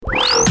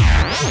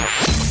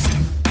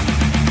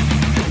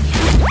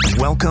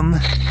Welcome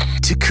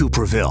to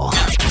Cooperville,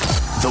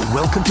 the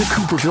Welcome to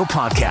Cooperville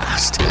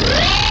podcast.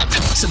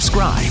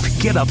 Subscribe,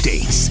 get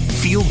updates,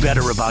 feel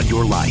better about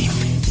your life.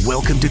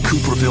 Welcome to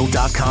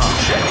Cooperville.com.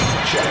 Check.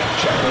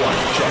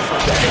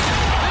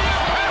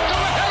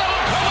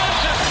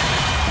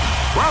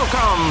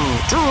 Welcome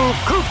to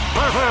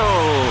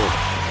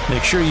Cooperville.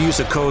 Make sure you use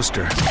a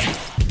coaster.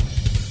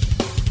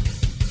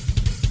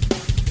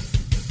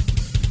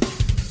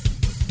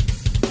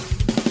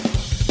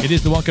 It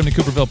is the Welcome to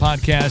Cooperville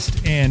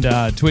podcast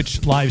and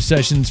Twitch live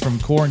sessions from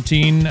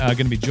quarantine. Going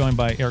to be joined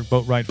by Eric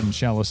Boatwright from the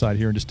Shallow Side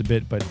here in just a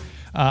bit. But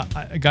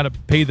I got to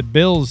pay the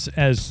bills,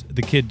 as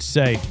the kids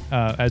say,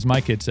 as my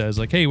kid says.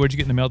 Like, hey, what'd you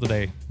get in the mail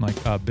today? I'm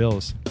like,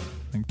 bills.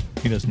 Like,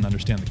 he doesn't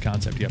understand the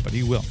concept yet, but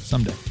he will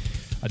someday.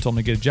 I told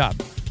him to get a job.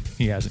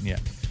 He hasn't yet.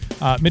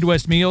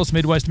 Midwest Meals,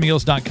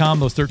 MidwestMeals.com.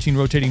 Those 13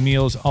 rotating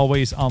meals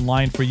always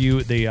online for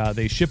you.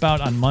 They ship out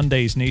on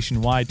Mondays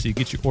nationwide, so you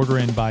get your order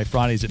in by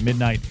Fridays at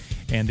midnight.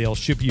 And they'll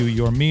ship you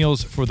your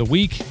meals for the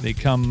week. They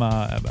come,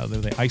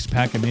 they ice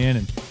pack them in,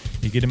 and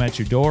you get them at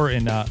your door.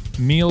 And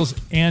meals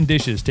and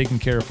dishes taken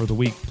care of for the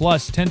week,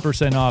 plus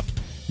 10% off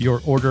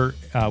your order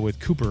with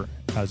Cooper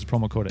as a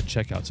promo code at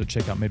checkout. So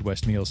check out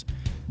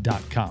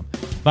MidwestMeals.com.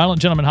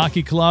 Violent Gentlemen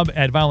Hockey Club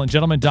at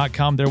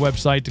ViolentGentlemen.com, their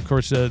website. Of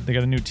course, they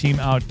got a new team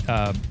out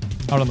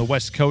on the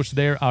West Coast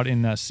there, out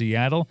in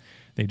Seattle.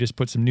 They just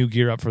put some new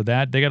gear up for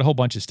that. They got a whole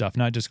bunch of stuff,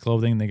 not just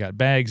clothing. They got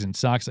bags and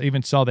socks. I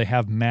even saw they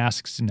have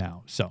masks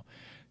now. So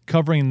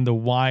covering the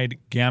wide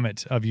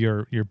gamut of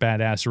your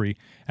badassery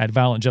at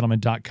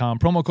violentgentlemen.com.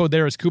 Promo code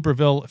there is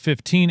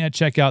Cooperville15 at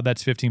checkout.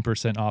 That's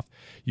 15% off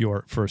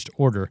your first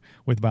order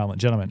with Violent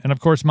Gentlemen. And of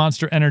course,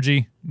 Monster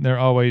Energy. They're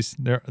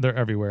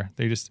everywhere.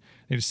 They just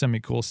send me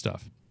cool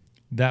stuff.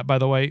 That, by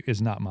the way,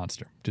 is not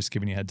Monster. Just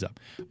giving you a heads up.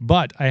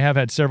 But I have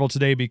had several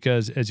today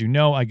because, as you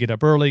know, I get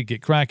up early,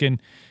 get cracking,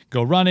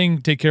 go running,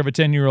 take care of a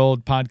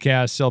 10-year-old,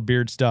 podcast, sell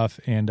beard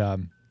stuff,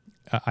 and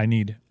I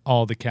need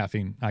all the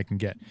caffeine I can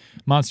get.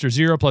 Monster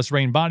Zero plus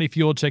Rain Body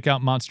Fuel. Check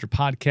out Monster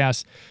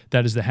Podcasts.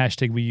 That is the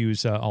hashtag we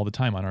use all the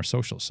time on our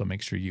socials, so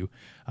make sure you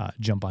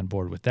jump on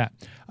board with that.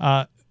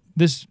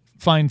 This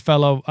fine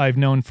fellow I've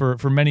known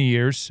for many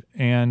years,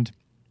 and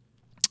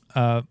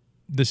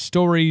the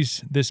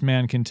stories this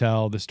man can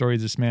tell, the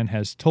stories this man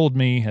has told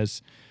me,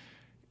 has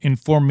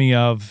informed me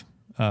of,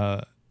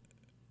 I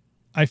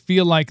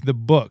feel like the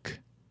book,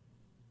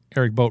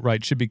 Eric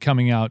Boatwright, should be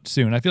coming out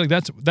soon. I feel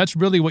like that's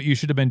really what you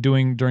should have been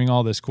doing during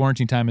all this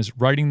quarantine time, is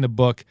writing the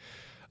book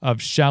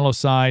of Shallow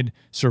Side,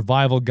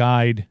 Survival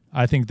Guide.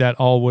 I think that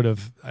all would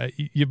have,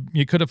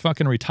 you could have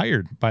fucking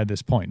retired by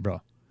this point, bro.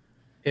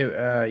 It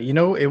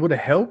would have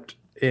helped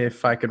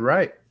if I could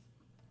write.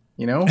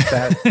 You know,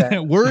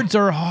 that words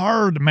are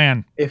hard,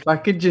 man. If I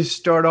could just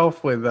start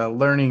off with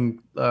learning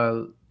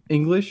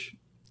English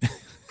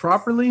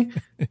properly,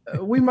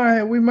 we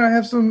might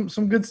have some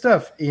good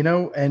stuff, you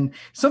know. And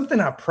something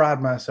I pride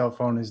myself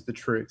on is the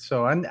truth.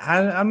 So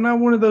I'm not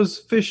one of those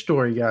fish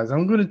story guys.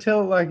 I'm going to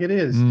tell it like it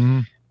is.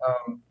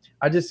 Mm-hmm.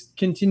 I just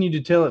continue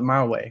to tell it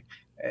my way.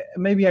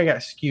 Maybe I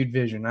got skewed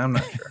vision. I'm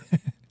not sure.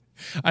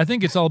 I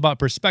think it's all about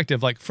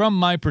perspective. Like, from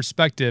my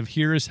perspective,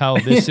 here's how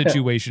this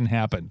situation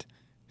happened.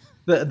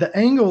 The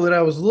angle that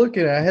I was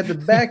looking at, I had the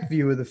back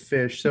view of the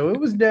fish, so it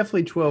was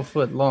definitely 12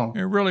 foot long.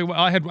 It really was.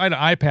 I had an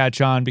eye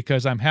patch on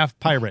because I'm half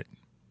pirate.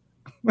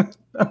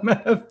 I'm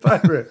half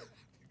pirate.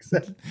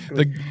 Exactly.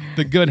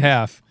 The good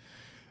half.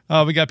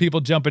 We got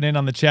people jumping in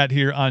on the chat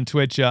here on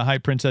Twitch. Hi,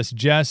 Princess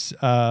Jess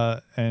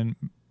and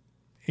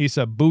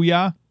Isa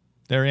Booyah.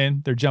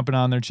 They're jumping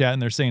on their chat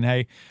and they're saying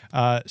hey.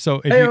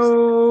 So if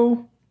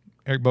Hey-o.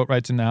 Eric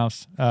Boatwright's in the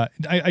house.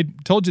 I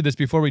told you this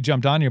before we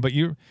jumped on here, but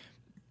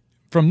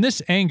from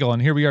this angle,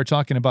 and here we are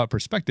talking about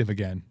perspective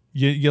again,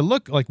 you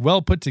look like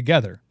well put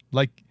together,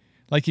 like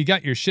you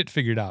got your shit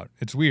figured out.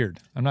 It's weird.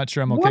 I'm not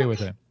sure I'm okay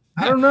with it.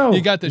 I don't know.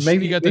 You got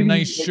the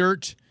nice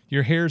shirt.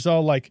 Your hair's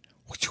all like.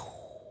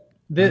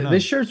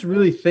 This shirt's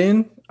really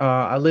thin.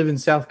 I live in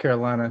South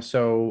Carolina,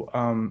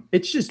 so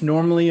it's just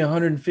normally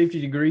 150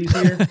 degrees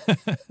here.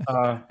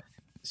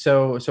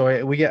 So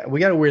we got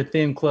to wear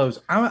thin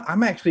clothes.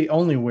 I'm actually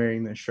only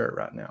wearing this shirt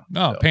right now.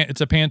 Oh, so. It's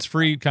a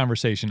pants-free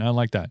conversation. I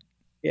like that.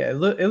 Yeah, it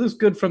looks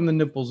good from the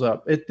nipples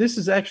up. This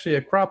is actually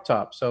a crop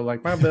top, so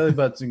like my belly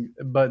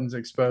button's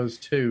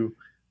exposed too,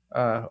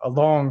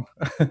 along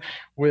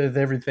with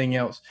everything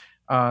else.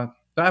 But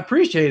I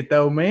appreciate it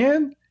though,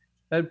 man.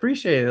 I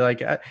appreciate it.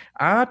 Like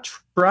I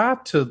try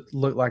to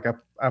look like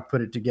I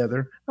put it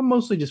together. I'm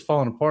mostly just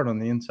falling apart on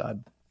the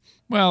inside.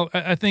 Well,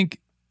 I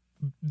think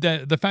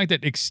that the fact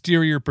that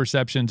exterior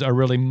perceptions are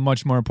really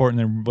much more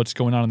important than what's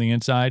going on the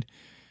inside.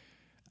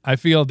 I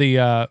feel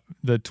the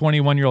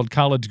 21-year-old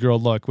college girl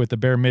look with the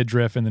bare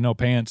midriff and the no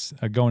pants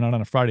going on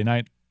a Friday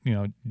night,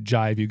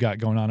 jive you got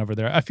going on over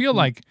there. I feel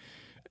like,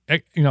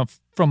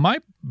 from my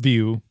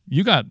view,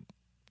 you got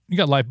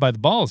life by the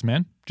balls,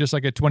 man. Just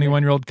like a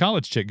 21-year-old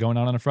college chick going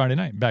on a Friday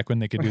night back when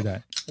they could do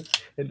that.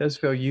 It does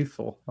feel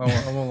youthful. I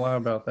won't lie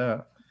about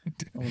that.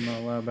 I will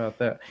not lie about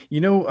that.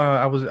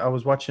 I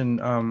was watching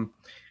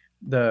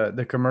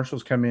the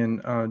commercials come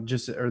in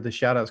or the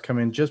shout outs come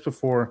in just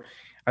before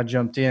I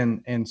jumped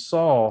in and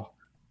saw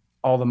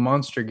all the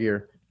Monster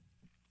gear.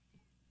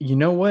 You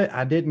know what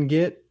I didn't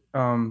get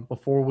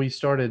before we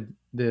started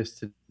this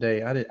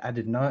today? I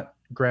did not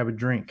grab a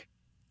drink.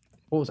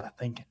 What was I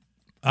thinking?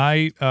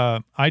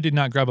 I did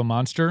not grab a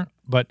Monster,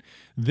 but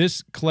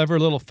this clever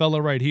little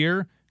fella right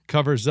here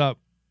covers up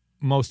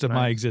most of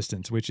my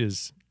existence, which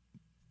is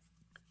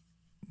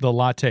the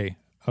latte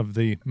of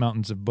the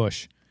mountains of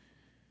Busch.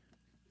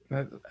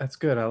 That's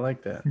good. I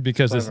like that.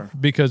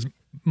 Because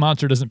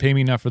Monster doesn't pay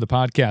me enough for the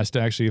podcast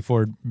to actually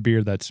afford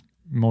beer that's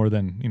more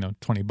than,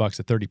 $20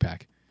 a 30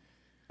 pack.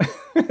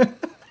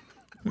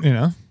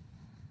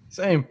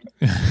 Same.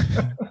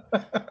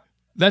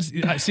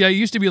 I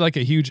used to be like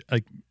a huge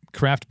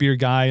craft beer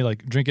guy,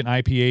 like drinking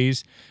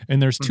IPAs, and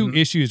there's two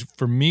issues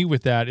for me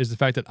with that is the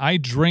fact that I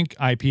drink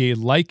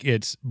IPA like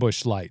it's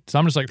Busch Light. So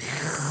I'm just like,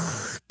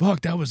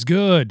 fuck, that was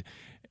good.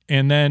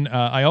 And then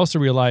I also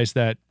realized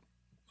that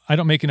I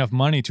don't make enough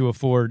money to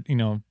afford,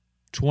 $20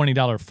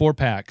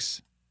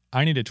 4-packs.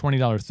 I need a $20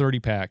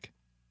 30-pack.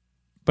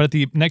 But at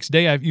the next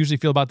day, I usually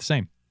feel about the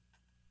same.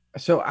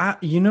 So I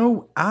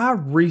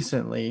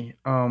recently,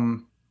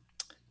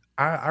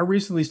 I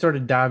recently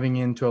started diving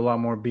into a lot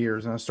more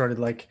beers, and I started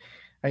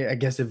I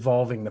guess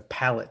evolving the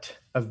palette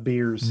of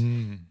beers.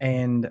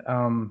 And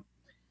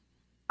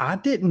I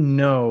didn't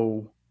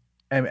know,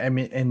 I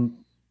mean, and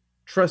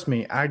trust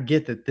me, I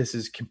get that this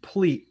is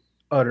complete,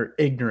 utter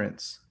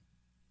ignorance,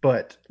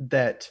 but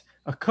that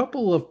a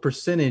couple of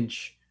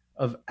percentage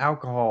of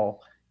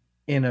alcohol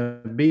in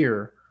a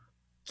beer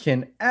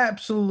can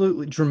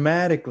absolutely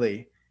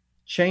dramatically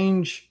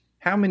change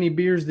how many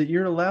beers that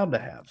you're allowed to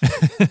have.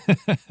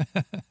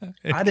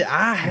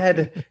 I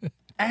had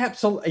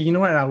absolutely, you know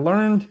what? I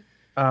learned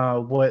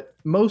what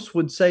most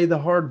would say the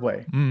hard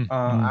way.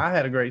 I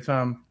had a great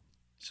time.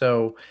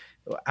 So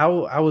I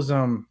was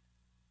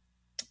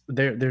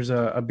there's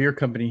a beer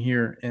company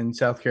here in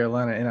South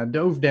Carolina, and I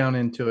dove down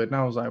into it, and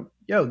I was like,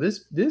 yo,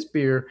 this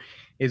beer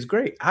is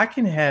great. I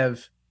can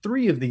have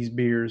 3 of these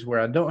beers where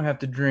I don't have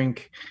to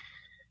drink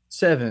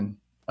 7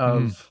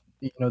 of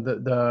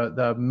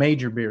the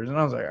major beers. And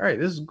I was like, all right,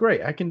 this is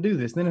great. I can do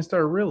this. And then I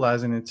started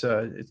realizing it's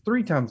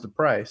 3 times the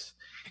price.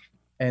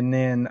 And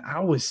then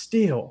I was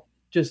still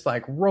just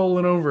like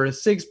rolling over a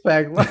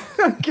 6-pack.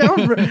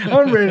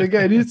 I'm ready to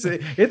go.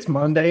 It's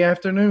Monday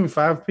afternoon,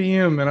 5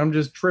 p.m. and I'm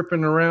just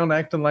tripping around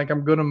acting like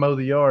I'm going to mow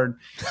the yard.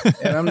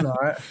 And I'm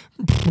not.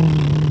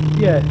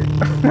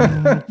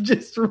 Yeah.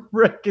 Just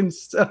wrecking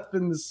stuff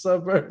in the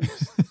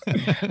suburbs.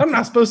 I'm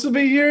not supposed to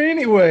be here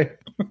anyway.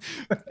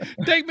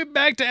 Take me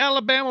back to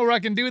Alabama where I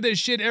can do this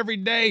shit every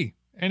day.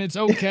 And it's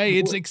okay.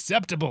 It's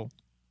acceptable.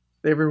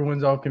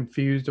 Everyone's all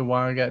confused on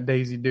why I got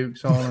Daisy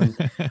Dukes on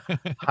and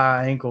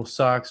high ankle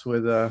socks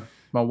with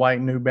my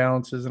white New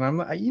Balances. And I'm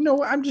like,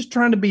 I'm just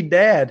trying to be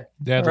dad.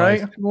 Dad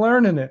right? life. I'm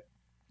learning it.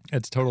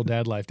 It's total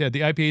dad life. Dad,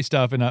 the IPA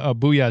stuff and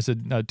Booyah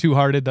said Two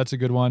Hearted. That's a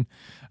good one.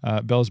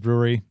 Bell's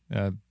Brewery.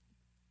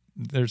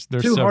 There's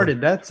Two Hearted.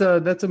 That's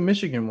a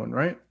Michigan one,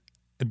 right?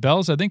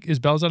 Bell's, I think, is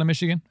Bell's out of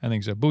Michigan? I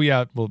think so.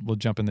 Booyah, we'll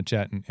jump in the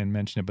chat and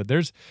mention it. But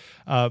there's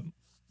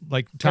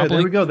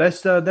there we go.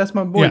 That's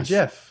my boy, yes.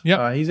 Jeff.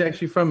 Yep. He's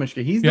actually from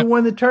Michigan. He's the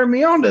one that turned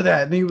me on to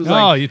that. And he was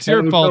like, "Oh, it's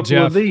your fault,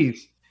 Jeff.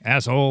 These.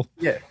 Asshole."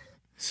 Yeah.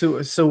 So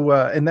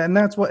and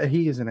that's what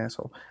he is, an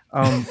asshole.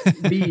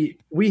 We're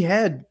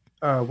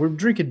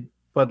drinking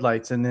Bud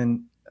Lights, and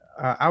then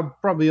I'm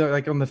probably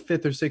like on the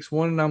 5th or 6th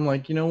one, and I'm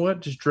like, you know what?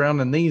 Just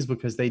drowning these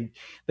because they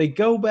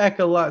go back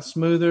a lot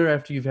smoother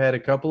after you've had a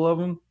couple of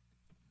them.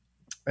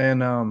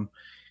 And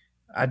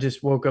I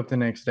just woke up the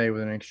next day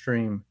with an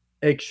extreme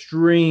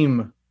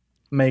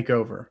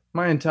makeover.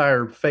 My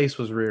entire face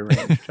was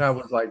rearranged. I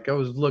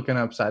was looking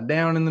upside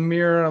down in the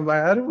mirror. I'm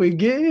like, how did we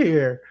get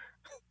here?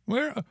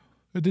 Where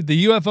did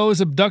the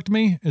UFOs abduct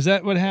me? Is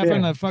that what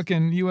happened? Yeah. The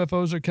fucking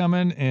UFOs are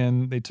coming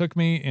and they took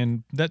me,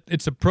 and that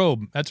it's a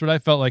probe. That's what I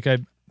felt like.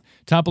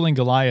 Toppling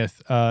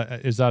Goliath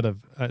is I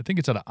think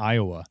it's out of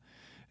Iowa.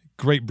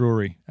 Great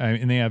brewery,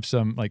 and they have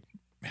some like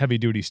heavy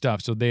duty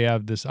stuff. So they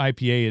have this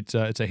IPA.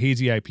 It's a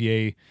hazy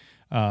IPA.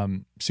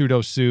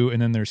 Pseudo Sue,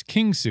 and then there's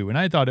King Sue, and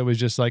I thought it was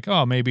just like,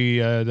 oh, maybe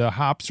the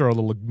hops are a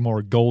little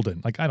more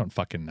golden. Like, I don't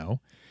fucking know.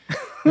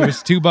 It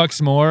was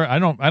 $2 more. I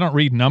don't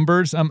read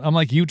numbers. I'm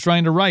like you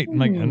trying to write. I'm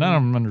like, and I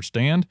don't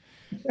understand.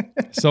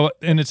 So,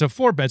 and it's a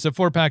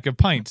 4-pack of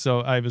pints.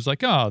 So I was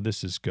like, oh,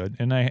 this is good,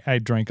 and I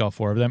drank all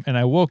 4 of them, and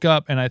I woke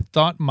up and I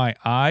thought my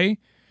eye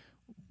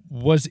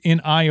was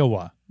in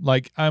Iowa.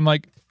 Like, I'm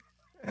like,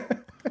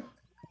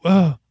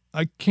 oh,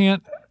 I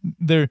can't.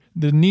 The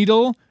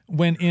needle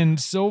went in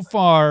so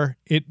far,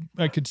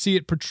 I could see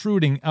it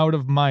protruding out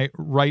of my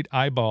right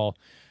eyeball.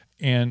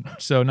 And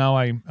so now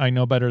I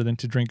know better than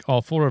to drink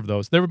all 4 of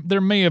those.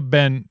 There may have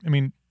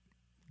been,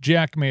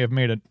 Jack may have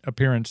made an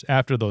appearance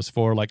after those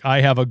 4. Like,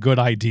 I have a good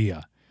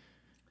idea.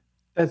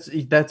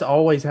 That's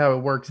always how it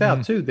works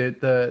out too.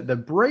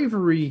 The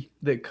bravery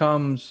that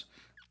comes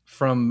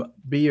from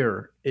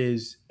beer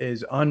is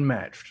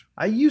unmatched.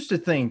 I used to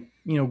think,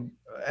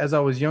 as I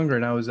was younger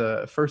and I was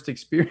first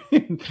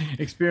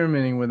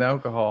experimenting with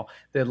alcohol,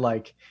 that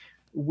like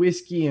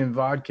whiskey and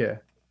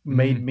vodka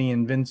made me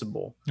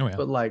invincible. Oh, yeah.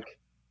 But like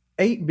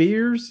 8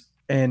 beers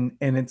and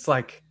it's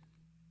like,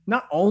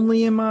 not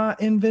only am I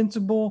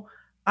invincible,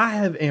 I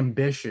have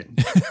ambition.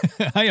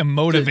 I am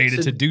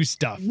motivated to do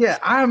stuff. Yeah,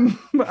 I'm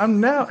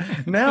now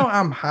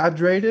I'm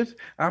hydrated.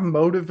 I'm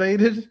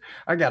motivated.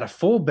 I got a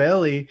full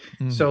belly.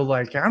 So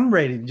like I'm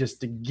ready just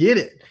to get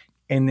it.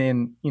 And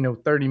then,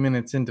 30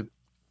 minutes into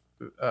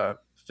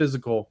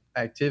physical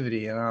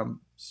activity and I'm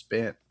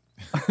spent.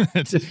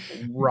 Just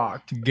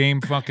rocked.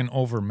 Game fucking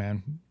over,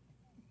 man.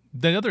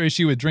 The other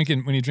issue with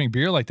drinking when you drink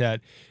beer like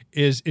that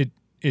is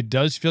it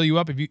does fill you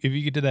up if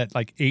you get to that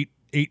like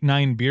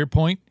 9 beer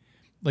point.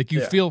 Like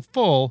you feel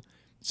full,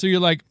 so you're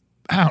like,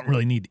 I don't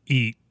really need to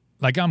eat.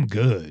 Like I'm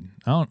good.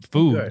 I don't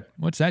food. Good.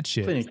 What's that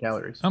shit? Plenty of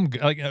calories. I'm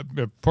good. Like a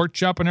pork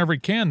chop in every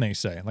can. They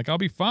say. Like I'll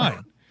be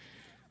fine.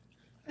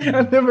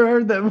 I've never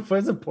heard that before.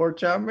 There's a pork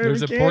chop in every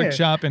There's a can. pork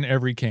chop in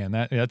every can.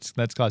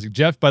 That's classic.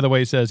 Jeff, by the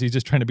way, says he's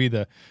just trying to be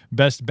the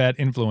best bad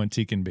influence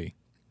he can be.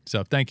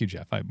 So thank you,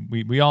 Jeff.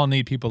 We all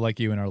need people like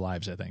you in our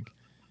lives, I think.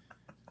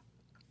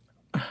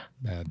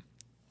 Bad.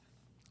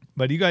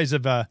 But you guys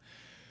have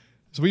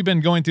so we've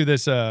been going through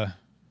this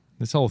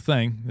this whole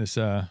thing, this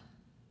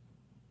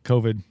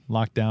COVID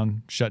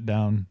lockdown,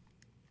 shutdown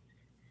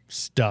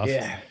stuff.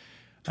 Yeah.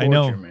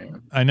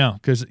 Torture, I know,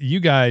 because you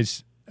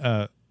guys,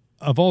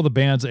 of all the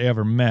bands I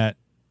ever met,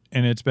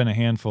 and it's been a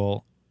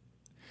handful,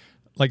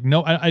 like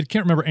I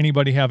can't remember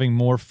anybody having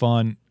more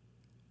fun,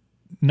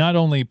 not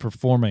only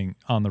performing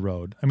on the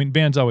road. I mean,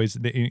 bands always,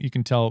 you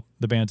can tell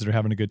the bands that are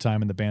having a good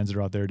time and the bands that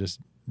are out there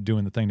just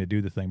doing the thing to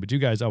do the thing. But you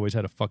guys always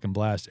had a fucking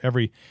blast.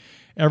 Every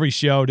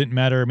show, didn't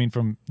matter. I mean,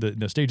 from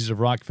the stages of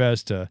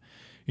Rockfest to,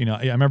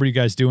 I remember you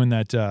guys doing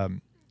that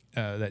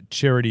that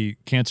charity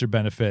cancer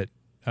benefit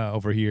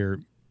over here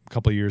a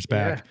couple of years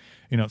back.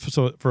 Yeah.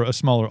 So for a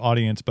smaller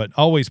audience, but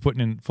always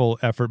putting in full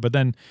effort. But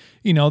then,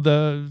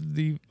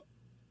 the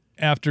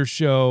after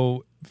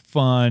show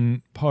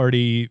fun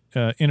party,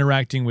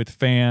 interacting with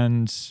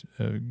fans,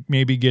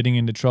 maybe getting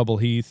into trouble,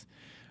 Heath.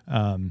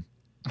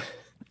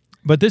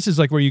 But this is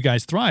like where you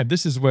guys thrive.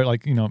 This is where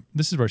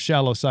this is where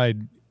Shallow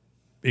Side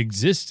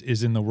exists,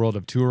 is in the world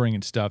of touring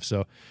and stuff.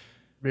 So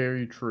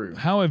very true.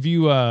 How have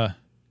you,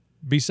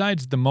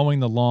 besides the mowing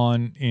the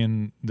lawn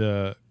in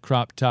the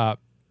crop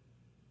top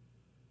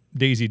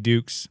Daisy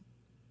Dukes,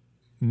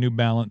 New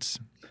Balance,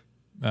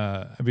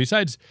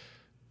 besides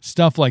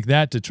stuff like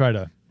that to try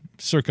to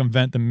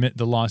circumvent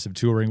the loss of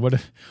touring, what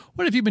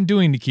have you been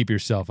doing to keep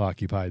yourself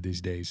occupied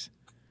these days?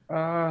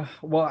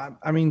 Well,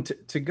 I mean,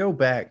 to go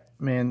back,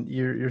 man,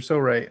 you're so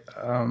right.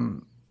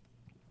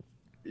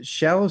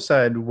 Shallow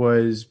Side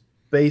was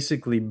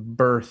basically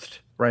birthed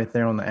right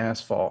there on the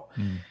asphalt.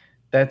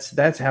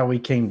 That's how we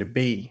came to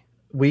be.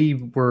 We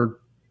were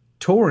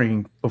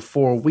touring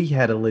before we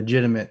had a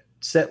legitimate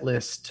set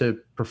list to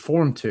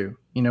perform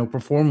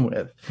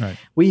with. Right.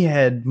 We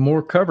had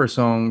more cover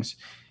songs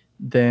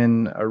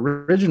than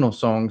original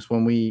songs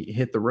when we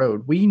hit the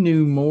road. We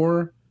knew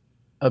more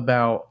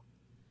about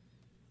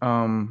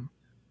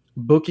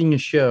booking a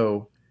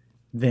show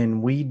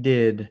than we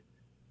did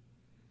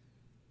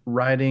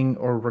writing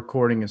or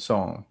recording a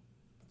song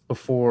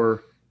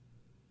before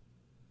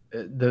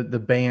the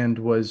band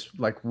was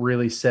like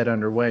really set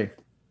underway.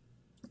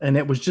 And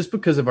it was just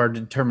because of our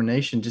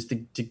determination just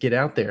to get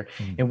out there.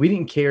 And we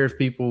didn't care if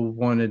people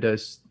wanted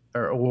us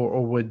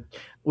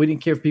we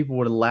didn't care if people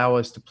would allow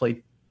us to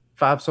play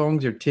 5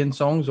 songs or 10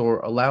 songs or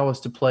allow us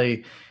to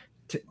play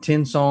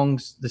 10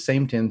 songs, the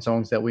same 10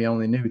 songs that we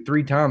only knew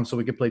 3 times so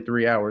we could play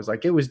 3 hours.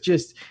 Like it was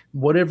just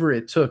whatever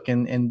it took.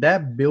 And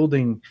that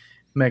building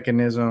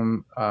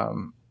mechanism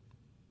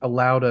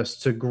allowed us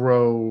to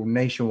grow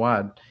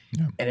nationwide.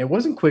 Yeah. And it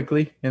wasn't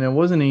quickly and it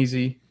wasn't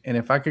easy. And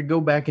if I could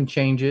go back and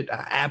change it,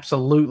 I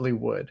absolutely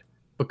would,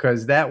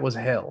 because that was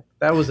hell.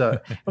 That was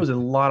a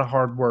lot of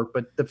hard work.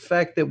 But the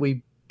fact that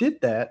we did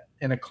that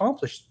and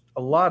accomplished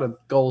a lot of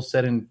goals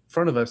set in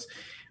front of us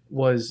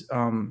was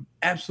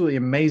absolutely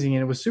amazing.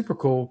 And it was super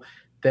cool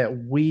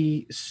that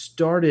we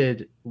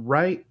started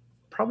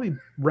probably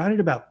right at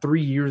about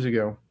 3 years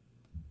ago.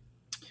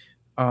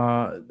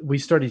 We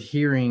started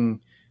hearing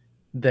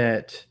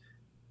that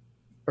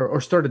or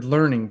started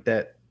learning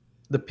that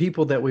the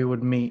people that we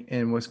would meet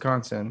in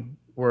Wisconsin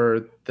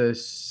were the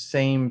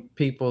same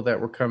people that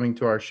were coming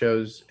to our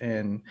shows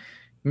in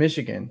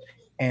Michigan.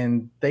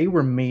 And they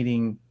were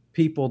meeting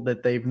people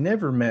that they've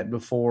never met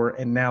before.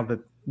 And now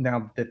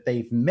that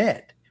they've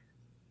met,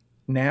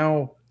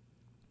 now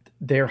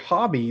their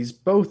hobbies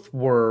both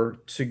were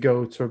to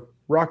go to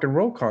rock and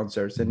roll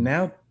concerts. And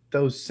now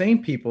those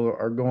same people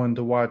are going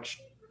to watch,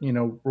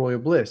 Royal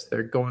Bliss.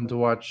 They're going to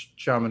watch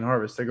Shaman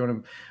Harvest. They're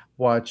going to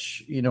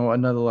watch,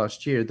 Another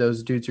Lost Year.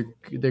 Those dudes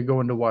they're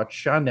going to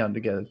watch Shinedown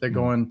together. They're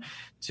going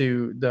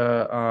to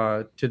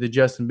the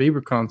Justin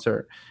Bieber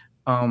concert.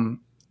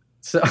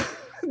 So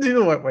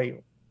dude,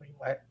 wait,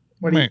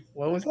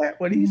 what was that?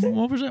 What did you say?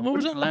 What was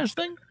that last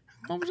thing?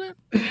 What was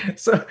that?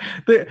 So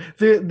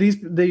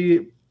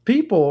the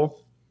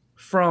people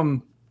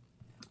from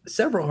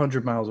several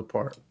hundred miles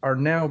apart are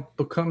now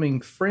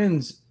becoming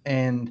friends,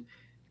 and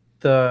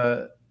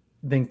then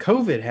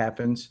COVID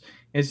happens.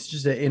 It's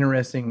just an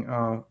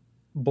interesting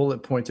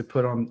bullet point to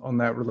put on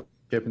that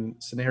relationship and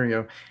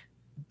scenario.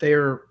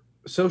 They're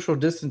social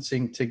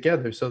distancing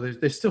together, so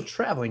they're still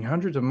traveling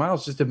hundreds of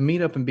miles just to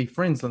meet up and be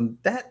friends. And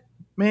that,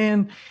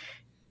 man,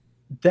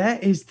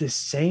 that is the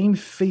same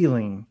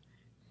feeling.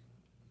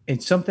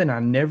 It's something I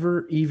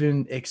never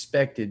even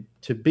expected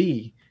to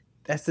be.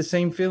 That's the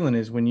same feeling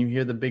as when you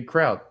hear the big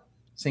crowd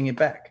sing it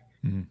back.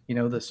 Mm-hmm. You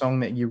know, the song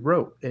that you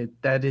wrote.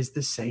 That is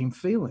the same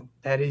feeling.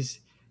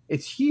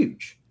 It's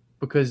huge,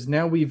 because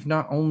now we've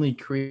not only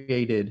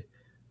created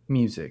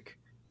music,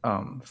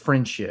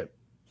 friendship,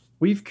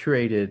 we've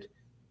created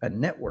a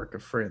network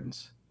of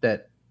friends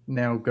that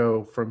now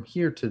go from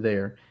here to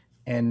there,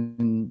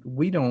 and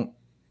we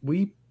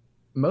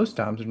most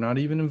times are not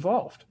even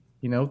involved.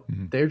 You know,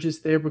 Mm-hmm. they're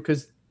just there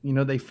because, you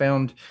know, they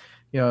found,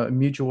 you know, a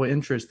mutual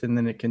interest, and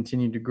then it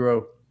continued to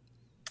grow.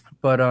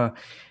 But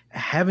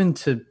having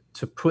to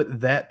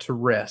put that to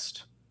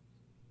rest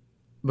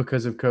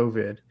because of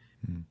COVID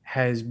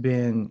has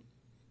been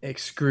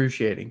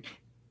excruciating.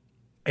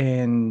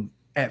 And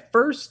at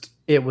first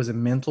it was a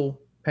mental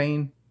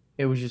pain.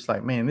 It was just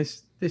like, man,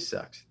 this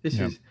sucks.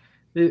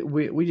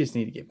 We just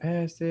need to get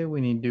past it.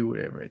 We need to do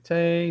whatever it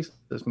takes.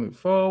 Let's move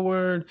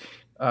forward.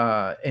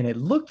 And it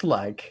looked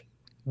like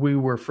we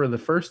were, for the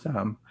first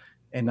time,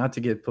 and not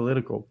to get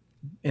political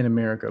in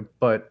America,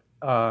 but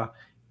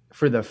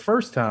for the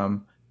first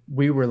time,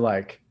 we were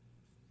like,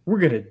 we're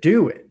going to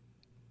do it.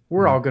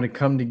 We're all going to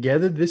come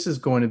together. This is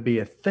going to be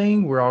a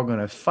thing. We're all going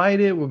to fight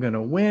it. We're going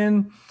to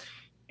win.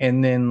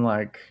 And then,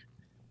 like,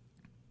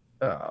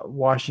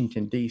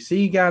 Washington,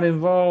 D.C. got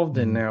involved,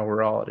 and now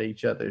we're all at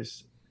each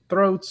other's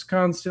throats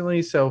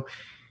constantly. So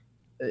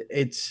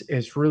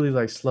it's really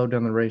like slowed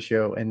down the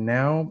ratio. And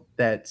now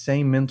that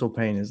same mental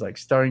pain is like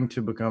starting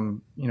to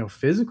become, you know,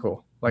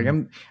 physical. Like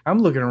I'm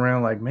looking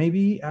around like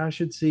maybe I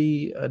should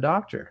see a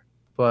doctor,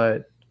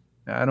 but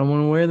I don't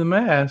want to wear the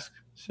mask.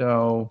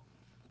 So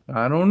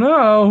I don't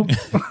know.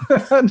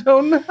 I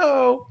don't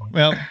know.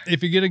 Well,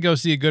 if you're going to go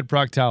see a good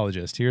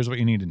proctologist, here's what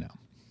you need to know.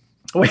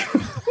 Wait.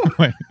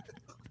 Wait.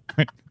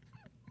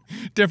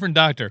 Different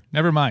doctor.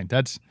 Never mind.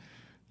 That's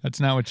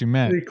not what you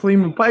meant. They clean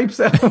my pipes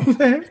out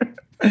there.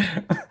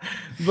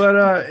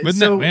 But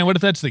man, what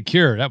if that's the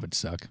cure? That would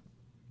suck.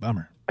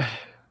 Bummer.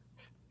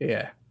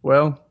 Yeah.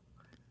 Well,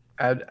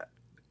 I'd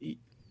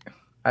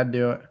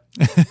do it.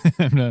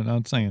 No,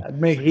 I'm saying. I'd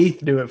make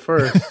Heath do it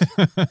first,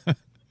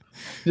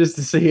 just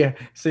to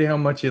see how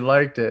much he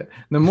liked it.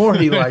 The more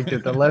he liked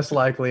it, the less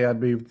likely I'd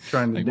be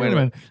trying to do it. Wait a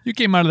minute. You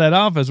came out of that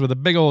office with a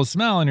big old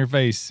smile on your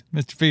face,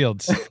 Mr.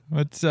 Fields.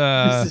 What's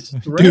This is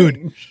dude?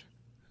 strange.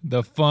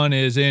 The fun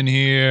is in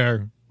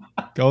here.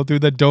 Go through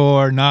the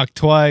door, knock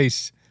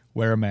twice,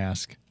 wear a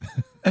mask.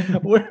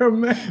 Wear a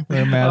mask.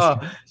 Wear a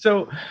mask.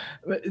 So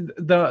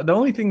the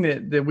only thing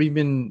that we've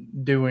been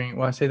doing,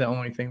 well, I say the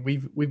only thing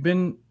we've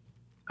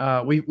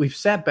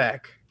sat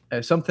back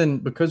as something,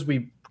 because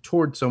we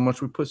toured so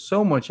much, we put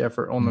so much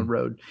effort on the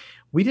road.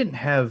 We didn't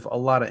have a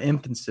lot of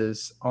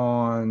emphasis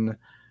on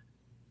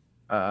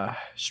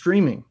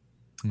streaming,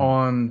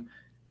 on,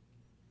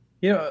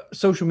 you know,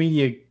 social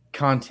media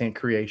content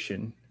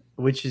creation,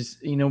 which is,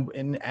 you know,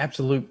 an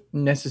absolute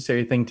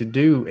necessary thing to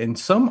do. And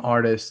some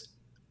artists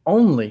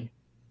only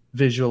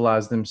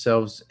visualize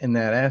themselves in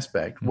that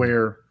aspect,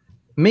 where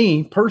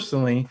me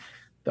personally,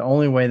 the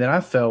only way that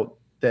I felt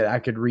that I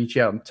could reach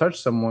out and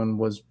touch someone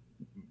was,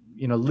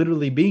 you know,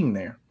 literally being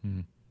there.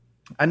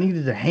 I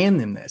needed to hand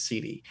them that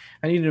CD.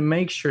 I needed to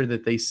make sure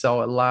that they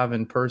saw it live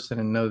in person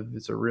and know that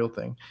it's a real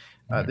thing.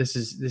 This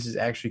is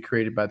actually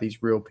created by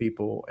these real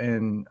people,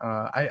 and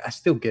I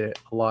still get it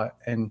a lot.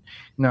 And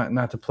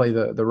not to play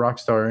the rock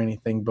star or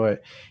anything,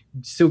 but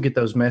still get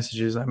those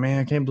messages. Like, man,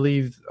 I can't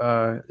believe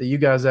that you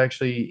guys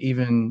actually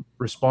even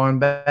respond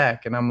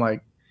back. And I'm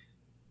like,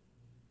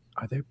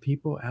 are there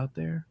people out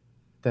there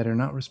that are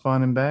not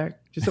responding back?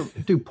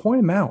 Just dude,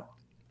 point them out.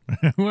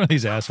 One of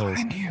these assholes.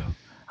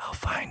 I'll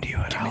find you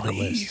and I'll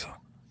eat you.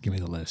 Give me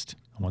the list.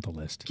 I want the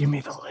list. Give me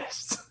the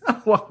list.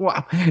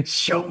 Wow.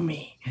 Show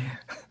me.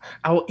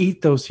 I will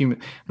eat those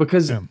humans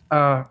because I'm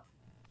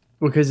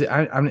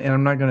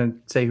not going to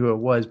say who it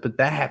was, but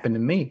that happened to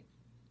me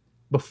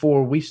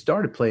before we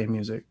started playing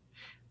music.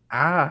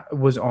 I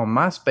was on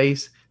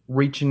MySpace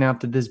reaching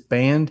out to this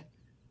band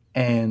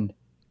and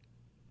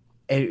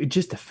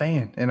just a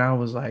fan. And I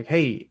was like,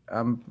 hey,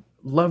 I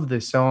love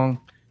this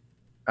song.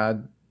 I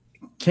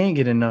can't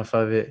get enough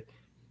of it.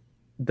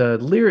 The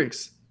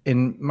lyrics,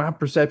 in my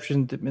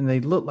perception, and they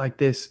look like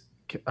this.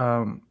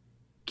 Can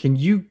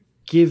you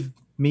give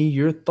me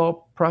your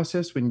thought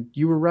process when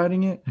you were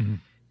writing it?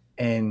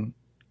 And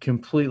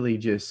completely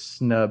just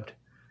snubbed.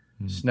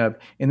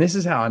 And this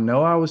is how I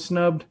know I was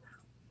snubbed.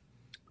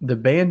 The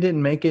band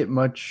didn't make it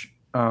much.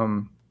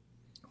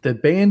 The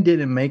band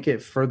didn't make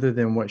it further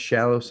than what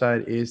Shallow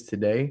Side is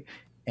today.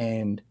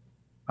 And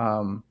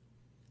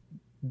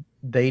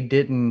they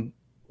didn't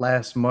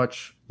last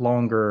much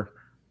longer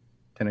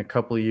than a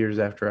couple of years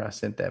after I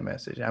sent that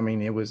message. I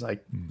mean, it was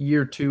like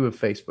year 2 of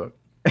Facebook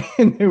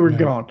and they were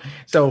gone.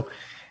 So,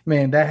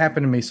 man, that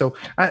happened to me. So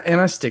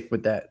I stick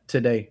with that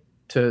today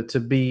to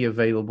be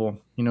available,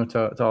 you know,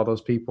 to all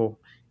those people.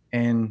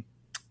 And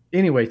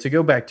anyway, to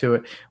go back to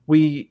it,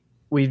 we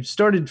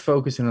started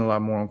focusing a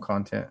lot more on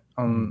content,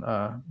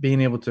 on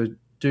being able to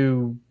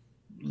do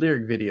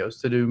lyric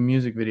videos, to do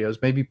music videos,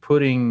 maybe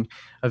putting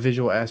a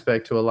visual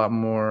aspect to a lot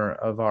more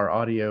of our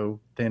audio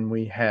than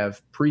we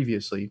have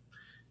previously.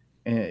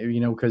 And, you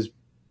know, because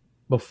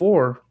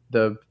before,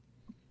 the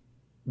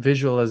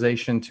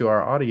visualization to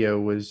our audio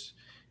was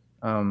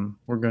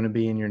we're going to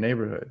be in your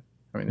neighborhood.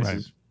 I mean, this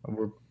is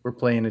we're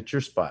playing at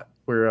your spot.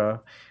 We're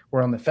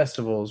on the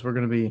festivals. We're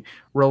going to be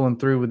rolling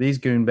through with these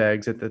goon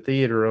bags at the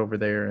theater over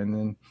there. And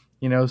then,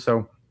 you know,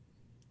 so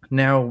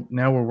now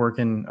we're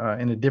working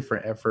in a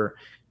different effort,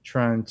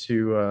 trying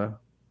to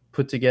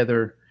put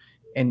together,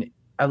 and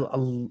a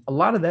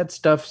lot of that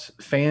stuff's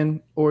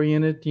fan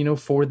oriented, you know,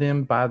 for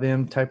them, by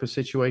them type of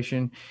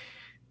situation.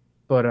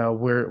 But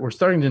we're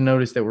starting to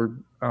notice that we're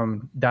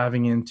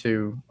diving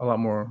into a lot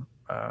more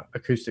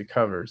acoustic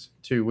covers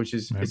too, which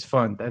is it's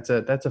fun. That's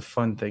a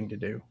fun thing to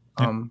do.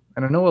 And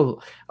I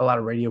know a lot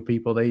of radio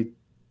people, they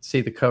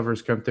see the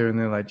covers come through and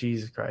they're like,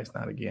 Jesus Christ,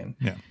 not again.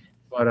 Yeah.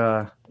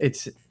 But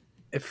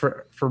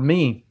for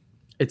me,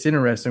 it's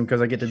interesting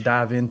because I get to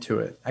dive into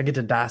it. I get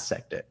to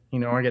dissect it. You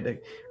know, I get to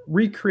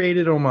recreate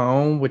it on my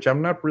own, which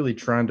I'm not really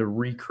trying to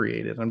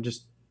recreate it. I'm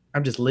just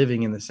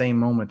living in the same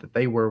moment that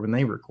they were when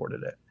they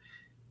recorded it.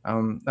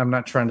 I'm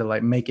not trying to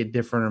like make it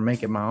different or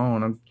make it my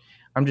own.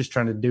 I'm just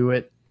trying to do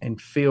it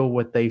and feel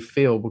what they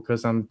feel,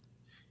 because I'm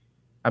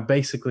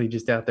basically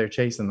just out there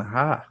chasing the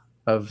high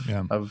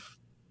of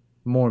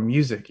more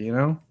music, you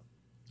know?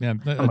 Yeah.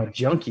 I'm a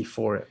junkie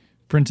for it.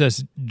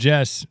 Princess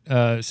Jess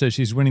says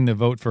she's winning the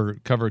vote for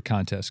cover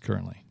contest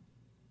currently.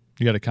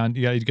 You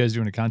guys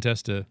doing a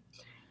contest to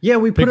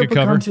we put up a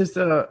cover? contest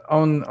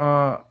on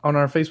our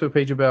Facebook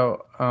page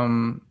about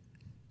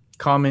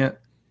comment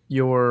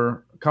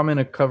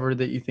a cover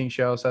that you think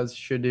Shallow Sides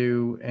should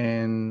do,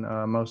 and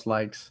most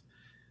likes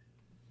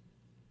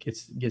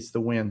gets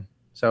the win.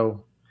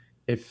 So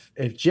if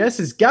Jess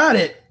has got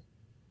it,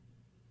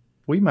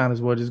 we might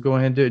as well just go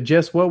ahead and do it.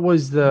 Jess, what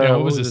was the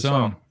what was the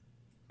song?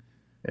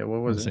 Yeah,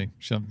 what was Let's it?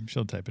 see.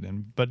 She'll type it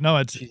in. But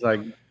no, she's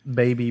like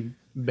Baby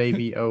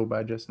O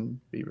by Justin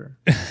Bieber.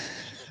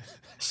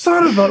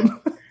 Son of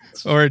a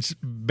or it's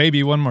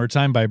Baby One More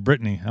Time by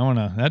Britney. I want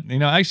to that, you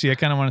know, actually I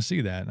kind of want to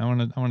see that. I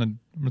want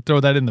to throw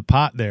that in the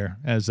pot there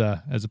as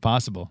a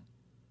possible.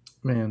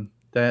 Man,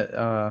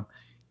 that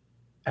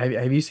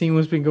have you seen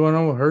what's been going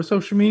on with her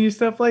social media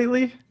stuff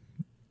lately?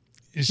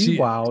 She's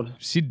wild.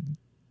 She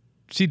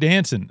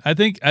dancing. I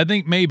think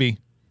maybe.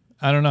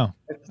 I don't know.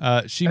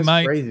 She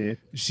might. Crazy.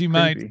 She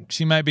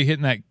might be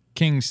hitting that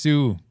King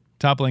Sue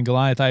Toppling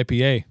Goliath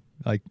IPA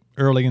like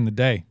early in the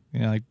day. You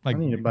know, like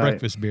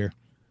breakfast beer.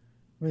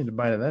 I need to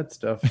buy that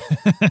stuff.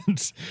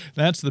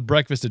 That's the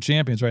breakfast of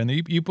champions, right? And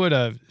you put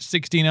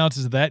 16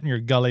 ounces of that in your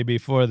gully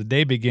before the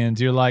day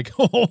begins. You're like,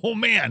 oh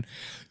man,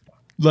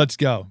 let's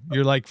go.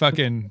 You're like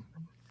fucking,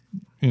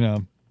 you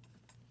know.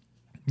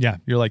 Yeah,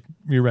 you're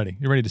ready.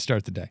 You're ready to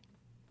start the day.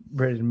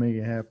 Ready to make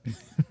it happen.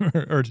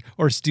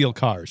 or steal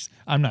cars.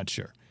 I'm not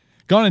sure.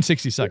 Gone in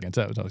 60 seconds.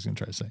 That was what I was going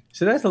to try to say.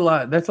 So that's a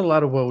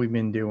lot of what we've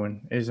been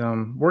doing is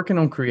working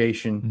on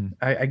creation.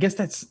 I guess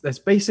that's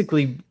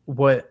basically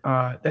what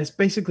that's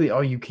basically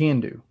all you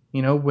can do.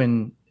 You know,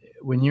 when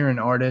you're an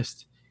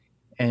artist,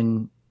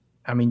 and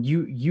I mean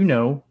you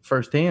know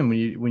firsthand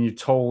when you're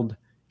told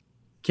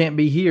can't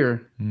be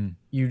here,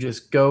 you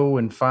just go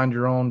and find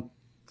your own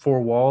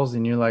four walls,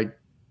 and you're like,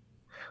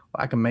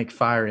 well, I can make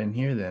fire in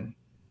here then.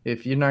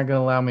 If you're not going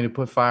to allow me to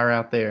put fire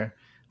out there,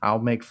 I'll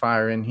make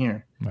fire in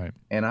here. Right.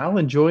 And I'll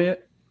enjoy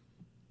it.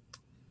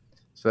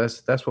 So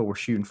that's what we're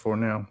shooting for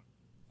now.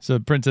 So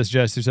Princess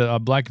Jess, you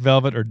said Black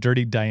Velvet or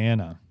Dirty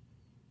Diana?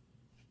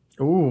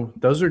 Ooh,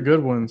 those are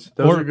good ones.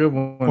 Those are good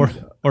ones.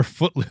 Or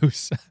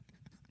Footloose.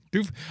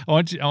 I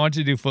want you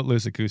to do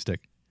Footloose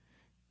acoustic.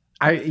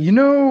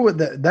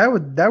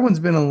 That one's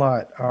been a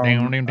lot. Our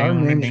management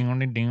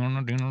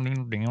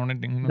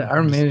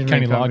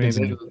company,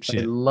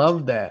 they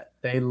love that.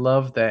 They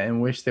love that and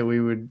wish that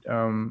we would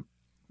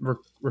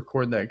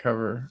record that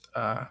cover.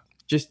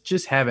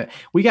 Just have it.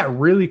 We got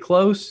really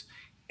close,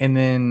 and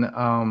then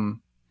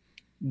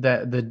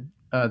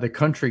the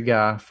country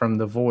guy from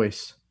The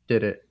Voice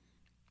did it.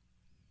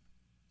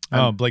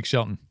 Blake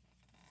Shelton.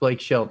 Blake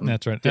Shelton.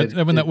 That's right.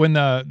 When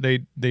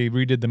they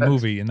redid the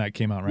movie and that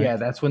came out, right? Yeah,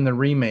 that's when the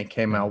remake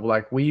came out.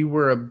 Like we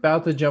were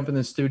about to jump in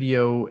the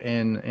studio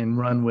and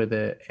run with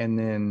it, and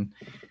then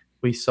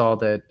we saw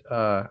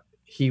that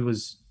he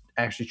was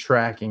actually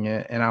tracking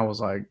it, and I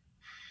was like,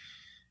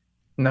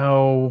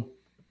 no,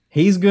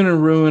 he's gonna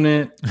ruin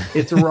it.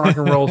 It's a rock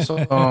and roll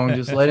song.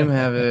 Just let him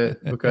have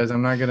it, because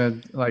I'm not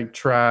gonna like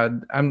try.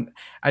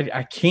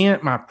 I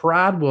can't. My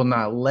pride will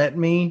not let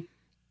me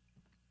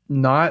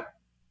not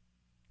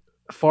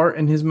fart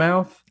in his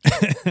mouth,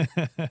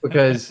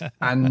 because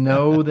I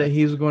know that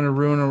he's going to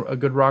ruin a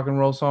good rock and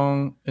roll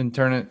song and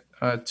turn it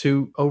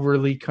too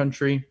overly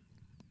country,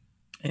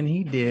 and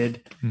he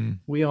did. Mm.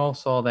 We all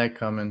saw that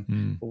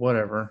coming. But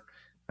whatever,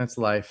 that's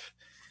life.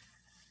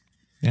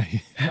 Yeah.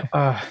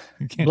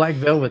 You can't- Black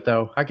Velvet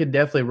though, I could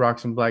definitely rock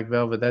some Black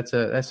Velvet.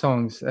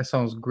 That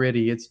song's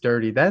gritty. It's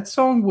dirty. That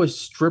song was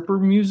stripper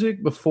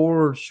music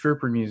before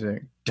stripper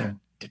music. Dun,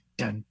 dun,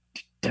 dun,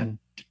 dun,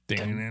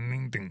 Ding, ding,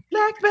 ding, ding.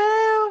 Black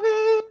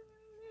Velvet.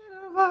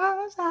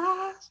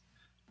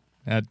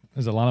 That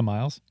is a lot of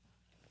miles.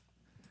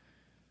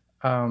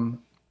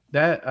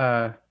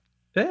 That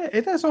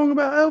is that song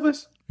about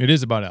Elvis? It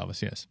is about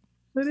Elvis, yes.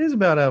 It is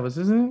about Elvis,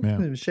 isn't it?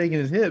 Yeah. He was shaking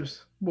his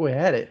hips. Boy,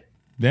 had it.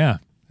 Yeah.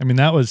 I mean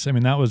that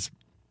was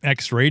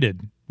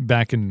X-rated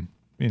back in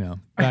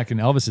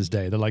Elvis's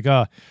day. They're like,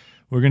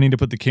 we're gonna need to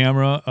put the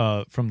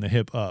camera from the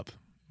hip up.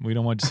 We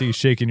don't want to see you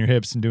shaking your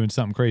hips and doing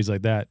something crazy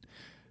like that.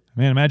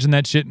 Man, imagine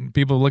that shit and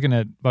people looking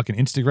at fucking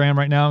Instagram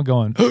right now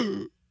going,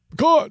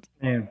 God.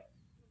 Man,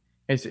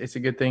 it's a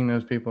good thing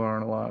those people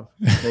aren't alive.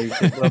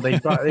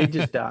 They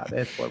just died.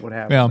 That's what would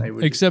happen. Well, They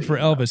would except just for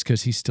be Elvis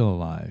because he's still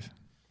alive.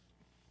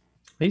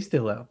 He's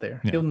still out there.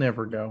 Yeah. He'll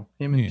never go.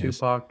 Him and He is.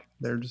 Tupac,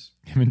 they're just.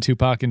 Him and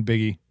Tupac and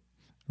Biggie.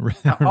 Right.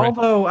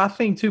 Although I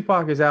think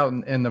Tupac is out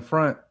in the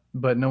front,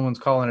 but no one's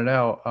calling it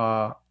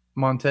out.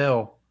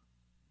 Montel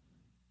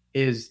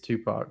is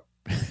Tupac.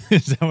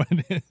 Is that what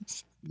it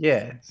is?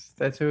 Yes,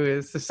 that's who it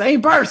is. It's the same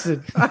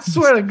person. I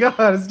swear to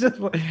God, it's just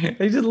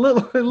they just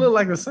look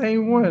like the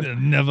same one. They're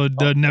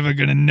never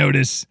gonna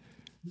notice.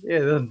 Yeah,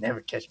 they'll never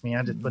catch me.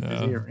 I just put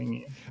this No. earring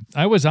in.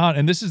 I was on,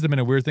 and this has been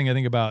a weird thing I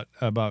think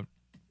about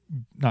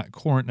not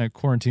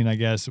quarantine, I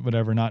guess,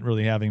 whatever, not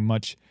really having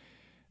much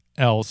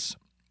else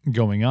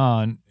going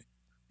on,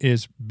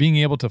 is being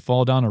able to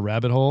fall down a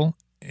rabbit hole.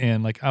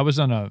 And like I was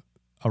on a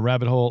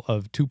rabbit hole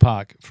of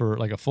Tupac for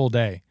like a full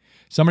day.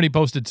 Somebody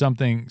posted some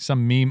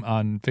meme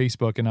on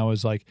Facebook, and I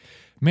was like,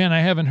 man,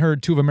 I haven't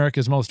heard Two of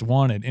America's Most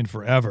Wanted in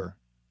forever.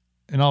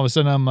 And all of a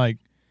sudden I'm like,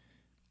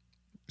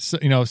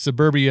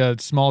 suburbia,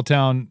 small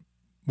town,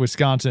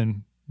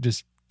 Wisconsin,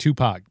 just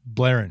Tupac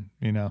blaring,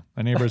 My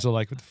neighbors are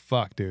like, what the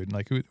fuck, dude?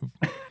 Like, it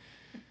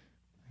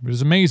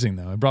was amazing,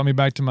 though. It brought me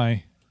back to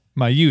my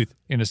youth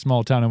in a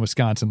small town in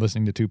Wisconsin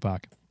listening to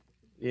Tupac.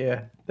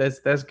 Yeah,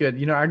 that's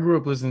good. I grew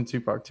up listening to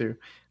Tupac too.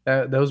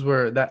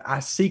 I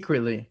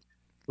secretly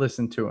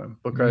listened to him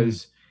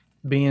because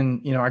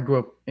being, I grew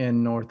up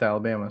in North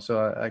Alabama,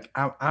 so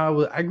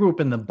I grew up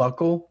in the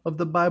buckle of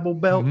the Bible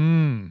Belt.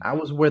 I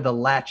was where the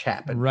latch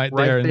happened, right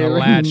there in the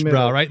latch,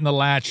 bro, right in the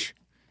latch.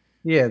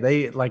 Yeah,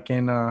 they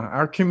in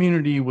our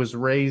community was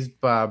raised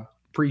by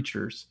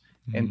preachers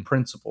and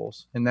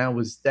principals, and that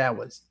was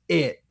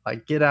it.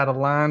 Like, get out of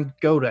line,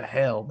 go to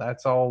hell.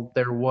 That's all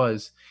there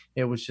was.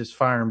 It was just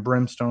fire and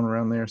brimstone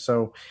around there.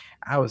 So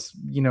I was,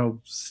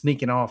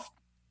 sneaking off.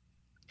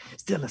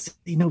 Still, I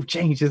see no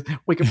changes.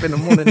 Wake up in the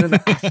morning and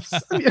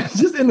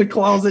just in the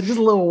closet, just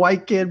a little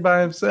white kid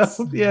by himself.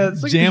 Yeah,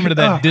 it's like, jamming to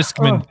that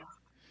Discman.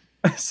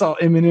 I saw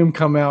Eminem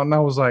come out, and I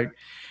was like,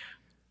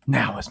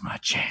 "Now is my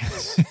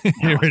chance.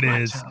 Here it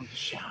is. Time to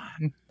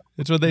shine."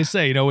 That's what they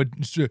say.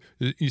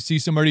 You see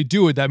somebody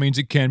do it, that means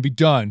it can be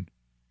done.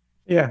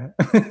 Yeah,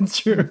 it's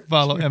true.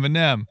 Follow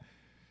Eminem.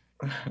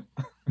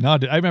 No,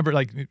 I remember,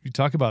 like, you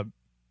talk about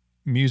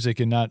music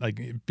and not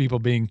like people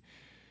being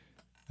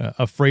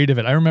afraid of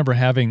it. I remember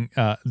having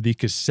the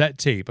cassette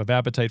tape of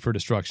Appetite for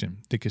Destruction,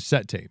 the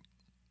cassette tape,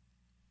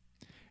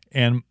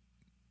 and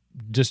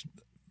just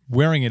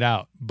wearing it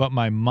out. But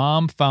my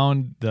mom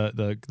found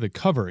the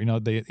cover.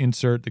 They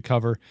insert the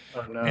cover,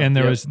 and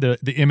there was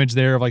the image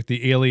there of like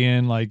the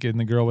alien, like, and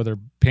the girl with her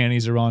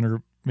panties are on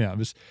her. Yeah, it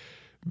was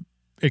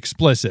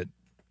explicit,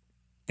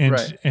 and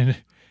Right. and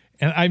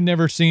I've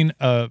never seen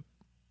a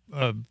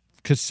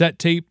cassette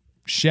tape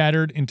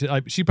shattered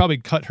into. She probably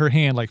cut her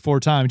hand like 4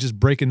 times, just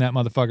breaking that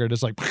motherfucker.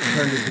 Just like,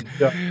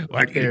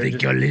 what do you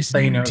think you're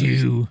listening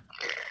to?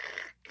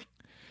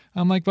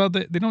 I'm like, well,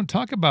 they don't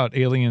talk about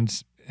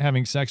aliens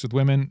having sex with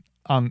women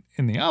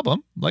in the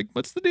album. Like,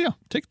 what's the deal?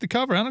 Take the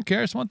cover. I don't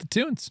care. I just want the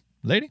tunes,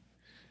 lady.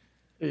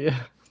 Yeah.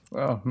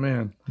 Oh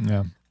man.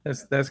 Yeah.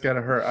 That's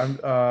gotta hurt.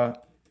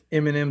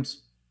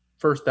 Eminem's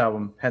first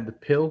album had the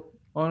pill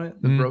on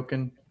it, the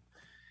broken.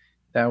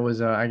 That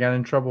was I got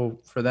in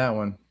trouble for that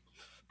one.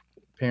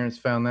 Parents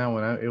found that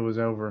one. It was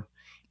over.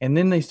 And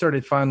then they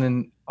started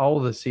finding all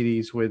the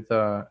CDs with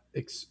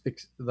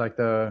like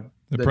the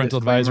parental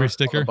advisory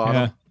sticker. on the bottom.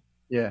 Yeah.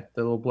 Yeah,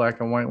 the little black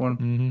and white one.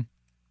 Mm-hmm.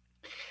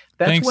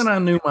 That's Thanks. when I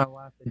knew my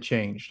life had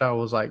changed. I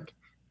was like,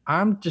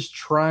 I'm just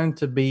trying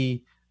to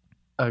be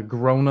a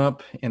grown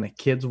up in a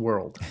kid's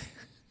world,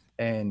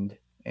 and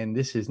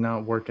this is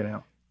not working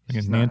out.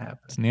 It's not happening.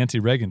 It's Nancy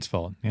Reagan's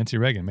fault. Nancy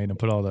Reagan made him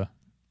put all the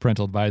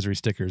parental advisory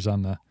stickers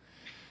on the.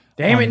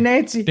 Damn it,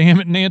 Nancy!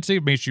 Damn it, Nancy!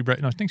 Made she.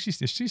 No, I think is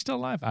she still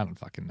alive? I don't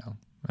fucking know.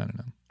 I don't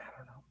know.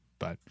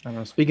 But I don't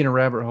know. Speaking of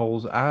rabbit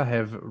holes, I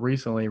have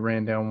recently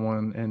ran down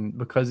one, and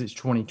because it's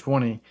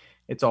 2020,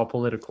 it's all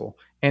political,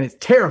 and it's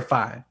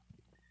terrifying.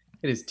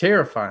 It is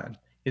terrifying.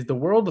 Is the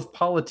world of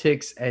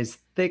politics as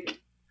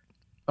thick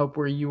up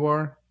where you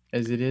are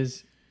as it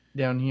is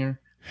down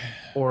here,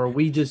 or are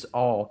we just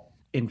all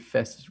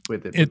infested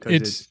with it because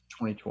it's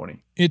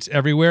 2020. It's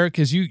everywhere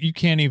because you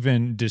can't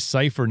even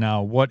decipher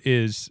now what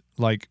is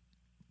like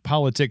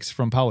politics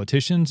from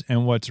politicians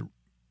and what's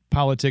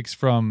politics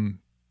from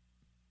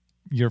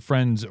your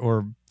friends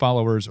or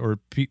followers or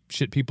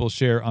shit people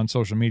share on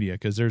social media,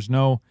 because there's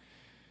no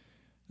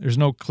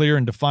clear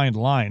and defined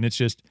line. It's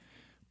just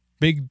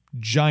big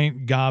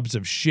giant gobs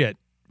of shit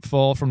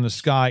fall from the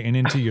sky and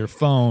into your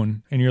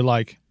phone, and you're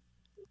like,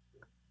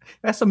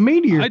 that's a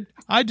meteor.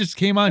 I just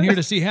came on here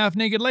to see half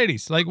naked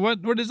ladies. Like,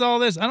 what is all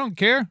this? I don't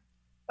care.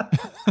 I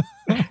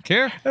don't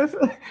care.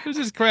 This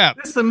is crap.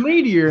 It's a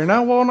meteor, and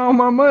I want all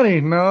my money.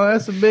 No,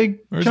 that's a big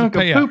chunk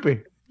of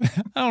poopy.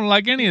 I don't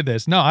like any of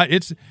this. No,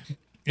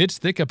 it's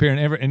thick up here,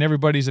 and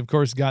everybody's of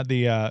course got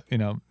the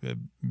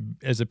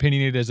as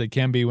opinionated as they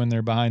can be when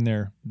they're behind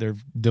their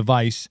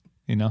device,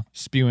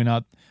 spewing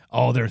out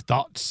all their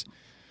thoughts.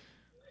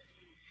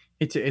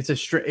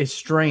 It's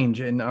strange,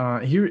 and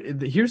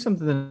here's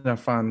something that I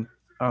find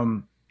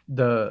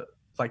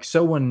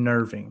so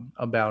unnerving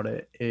about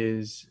it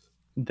is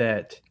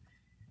that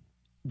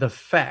the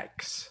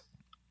facts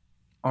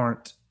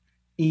aren't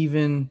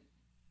even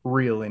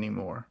real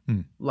anymore.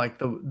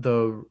 Like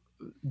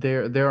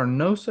there are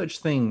no such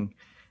thing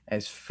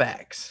as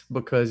facts,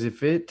 because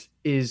if it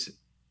is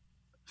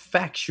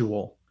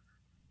factual,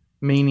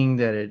 meaning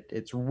that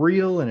it's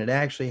real and it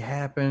actually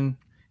happened,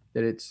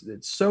 that it's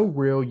so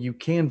real you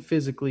can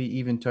physically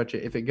even touch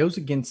it. If it goes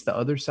against the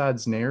other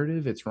side's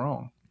narrative, it's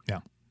wrong. Yeah.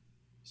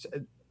 So,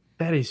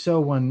 that is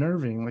so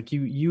unnerving. Like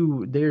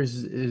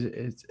there's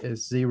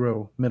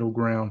zero middle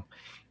ground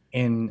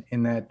in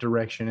that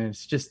direction. And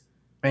it's just,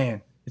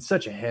 man, it's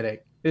such a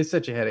headache. It's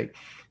such a headache.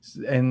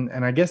 And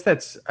I guess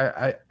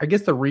I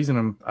guess the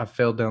reason I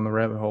fell down the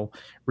rabbit hole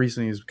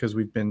recently is because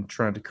we've been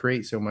trying to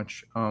create so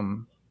much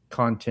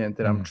content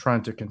that I'm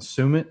trying to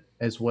consume it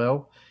as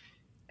well.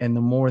 And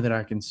the more that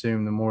I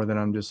consume, the more that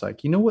I'm just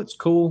like, you know what's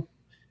cool?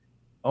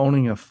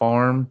 Owning a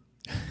farm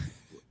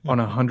on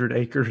 100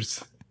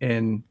 acres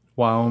in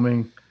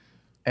Wyoming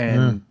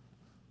and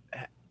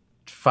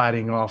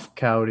fighting off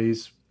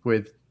coyotes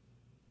with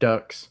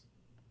ducks.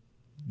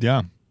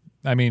 Yeah.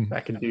 I mean,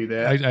 I can do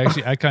that.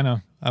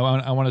 I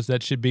want us,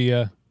 that should be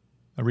a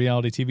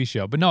reality TV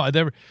show. But no,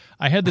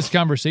 I had this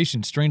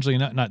conversation, strangely,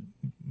 not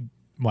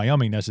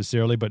Wyoming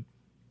necessarily, but,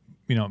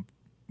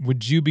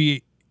 would you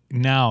be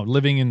now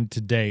living in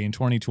today in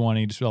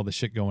 2020, just with all the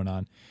shit going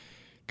on,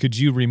 could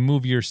you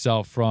remove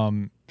yourself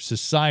from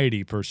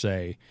society per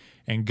se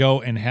and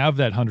go and have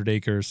that 100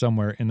 acres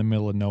somewhere in the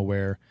middle of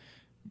nowhere,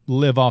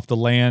 live off the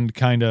land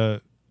kind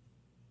of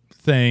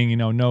thing,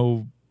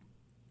 no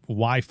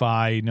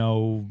Wi-Fi,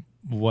 no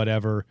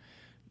whatever.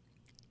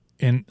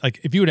 And like,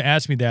 if you would have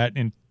asked me that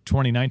in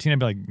 2019, I'd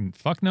be like,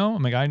 fuck no.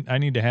 I'm like, I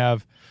need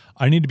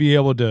to be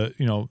able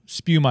to,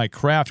 spew my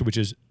craft, which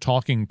is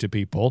talking to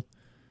people.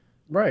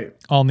 Right.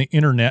 On the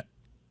internet.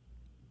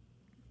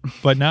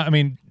 But now, I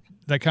mean,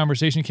 that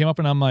conversation came up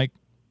and I'm like,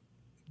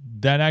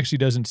 that actually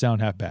doesn't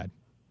sound half bad.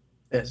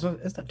 It's not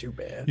too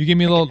bad. You give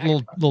me a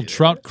little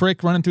trout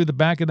creek running through the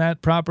back of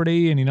that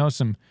property and,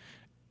 some,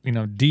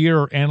 deer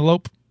or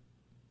antelope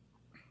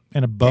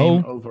and a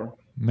bow. Game over.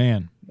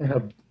 Man. And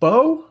a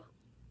bow?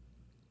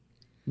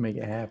 Make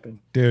it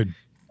happen. Dude.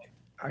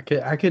 I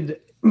could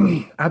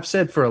I've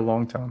said for a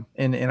long time,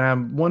 and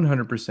I'm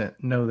 100%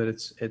 know that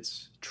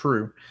it's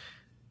true.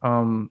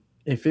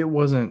 If it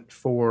wasn't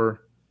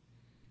for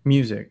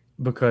music,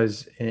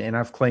 because, and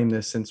I've claimed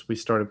this since we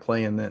started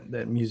playing,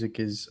 that music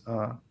is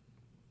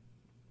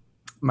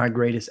my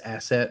greatest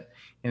asset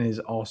and is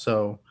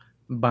also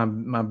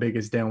my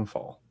biggest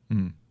downfall,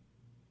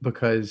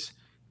 because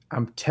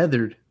I'm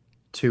tethered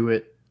to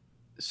it.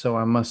 So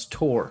I must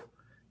tour.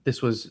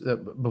 This was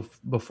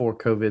before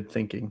COVID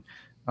thinking.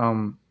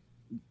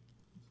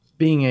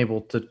 Being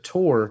able to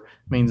tour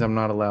means I'm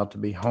not allowed to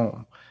be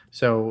home.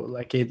 So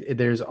like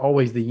there's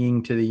always the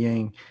yin to the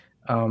yang.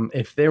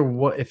 If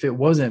it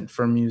wasn't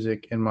for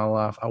music in my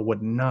life, I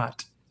would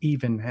not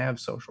even have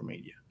social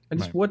media. I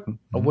just wouldn't.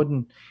 I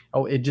wouldn't.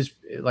 Oh, it just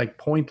like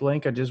point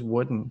blank. I just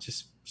wouldn't.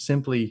 Just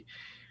simply,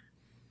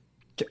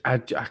 I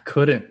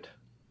couldn't.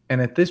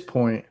 And at this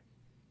point,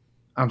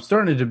 I'm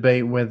starting to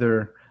debate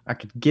whether I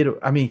could get.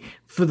 I mean,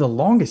 for the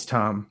longest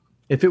time,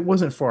 if it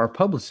wasn't for our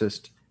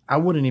publicist, I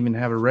wouldn't even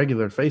have a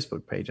regular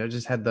Facebook page. I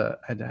just had the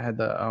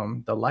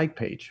like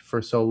page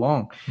for so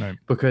long,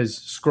 because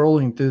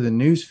scrolling through the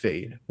news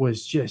feed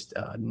was just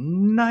a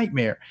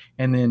nightmare.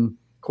 And then,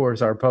 of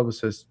course, our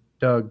publicist,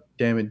 Doug,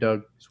 damn it,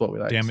 Doug, is what we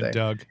like to say. Damn it,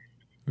 Doug.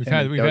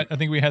 I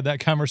think we had that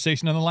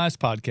conversation on the last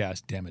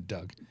podcast. Damn it,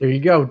 Doug. There you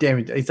go. Damn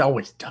it. It's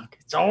always Doug.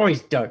 It's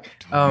always Doug.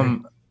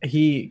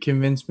 He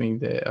convinced me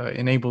that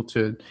and able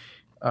to,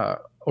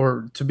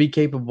 or to be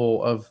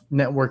capable of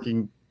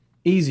networking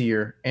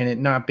easier and it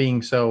not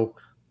being so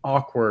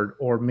awkward,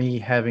 or me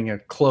having a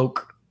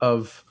cloak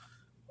of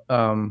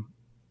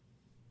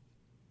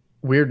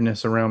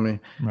weirdness around me.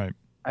 Right.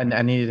 And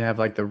I needed to have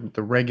like the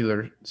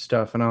regular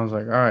stuff. And I was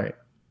like, all right,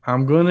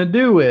 I'm going to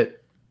do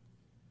it,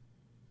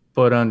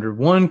 but under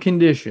one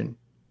condition.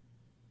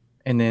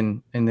 and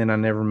then I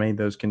never made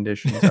those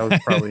conditions. I was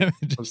probably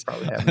having those,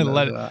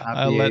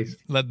 IPAs.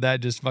 let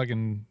that just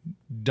fucking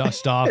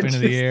dust off into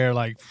the air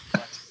like.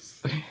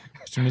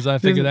 As soon as I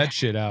figure that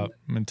shit out,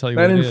 I'm gonna tell you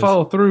I what it didn't is.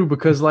 follow through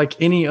because, like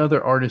any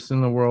other artist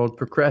in the world,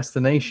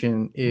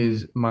 procrastination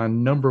is my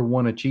number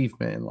one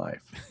achievement in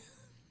life.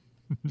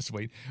 Just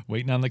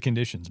waiting on the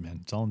conditions, man.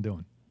 That's all I'm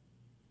doing.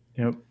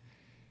 Yep.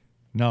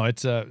 No,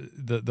 it's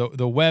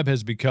the web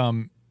has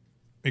become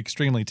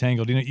extremely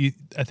tangled. You know,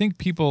 I think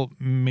people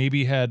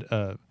maybe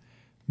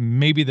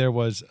maybe there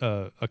was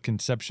a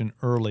conception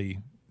early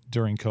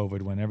during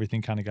COVID when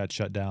everything kind of got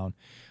shut down.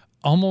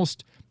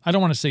 Almost, I don't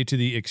want to say to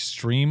the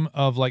extreme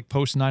of like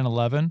post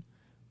 9/11,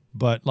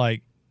 but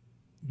like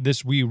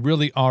this, we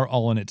really are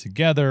all in it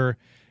together.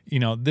 You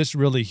know, this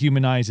really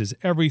humanizes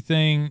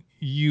everything.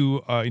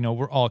 You know,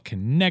 we're all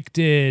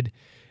connected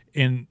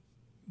in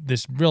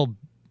this real,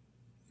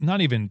 not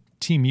even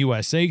Team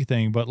USA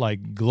thing, but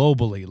like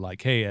globally,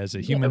 like, hey, as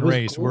a human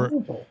race,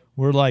 global.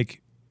 we're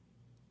like,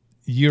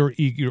 we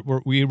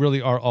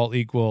really are all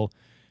equal.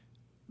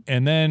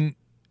 And then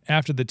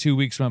after the 2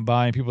 weeks went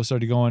by and people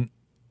started going,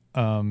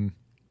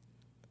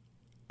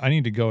 I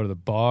need to go to the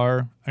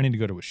bar. I need to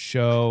go to a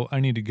show.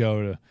 I need to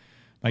go to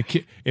my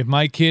kid. If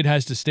my kid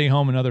has to stay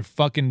home another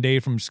fucking day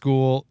from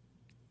school,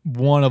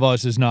 one of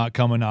us is not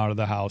coming out of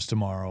the house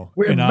tomorrow.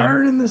 We're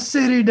burning the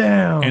city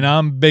down. And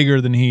I'm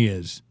bigger than he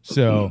is.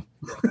 So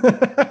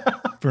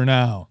for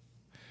now.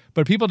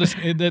 But people just,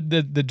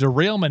 the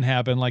derailment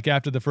happened like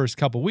after the first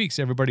couple weeks,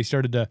 everybody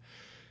started to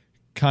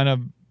kind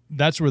of,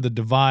 that's where the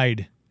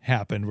divide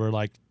happened, where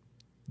like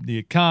the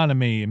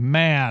economy,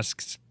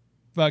 masks,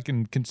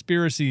 fucking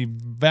conspiracy,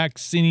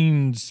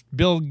 vaccines,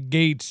 Bill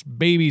Gates,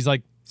 babies,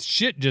 like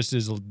shit just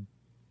is,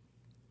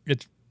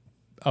 it's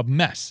a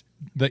mess.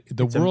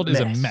 The world is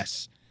a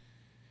mess.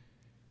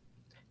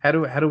 How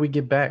do we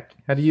get back?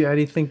 How do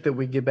you think that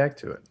we get back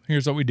to it?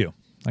 Here's what we do.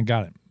 I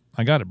got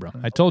it, bro.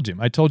 I told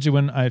you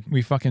when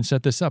we fucking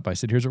set this up. I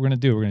said, here's what we're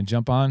going to do. We're going to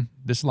jump on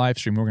this live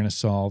stream. We're going to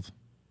solve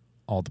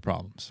all the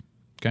problems.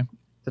 Okay?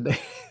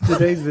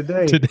 Today's the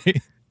day.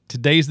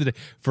 Today's the day.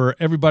 For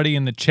everybody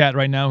in the chat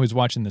right now who's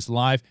watching this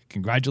live,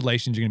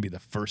 congratulations. You're going to be the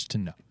first to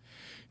know.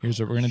 Here's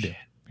what we're going to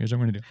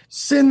do.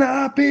 Send the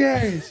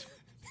IPAs.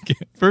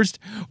 First,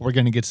 we're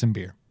going to get some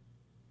beer.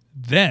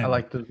 Then I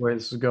like the way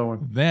this is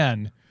going.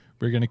 Then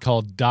we're going to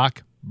call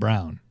Doc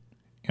Brown,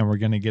 and we're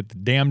going to get the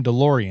damn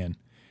DeLorean,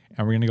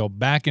 and we're going to go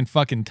back in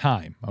fucking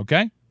time,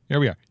 okay? Here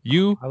we are.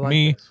 You,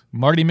 me, this.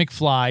 Marty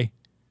McFly.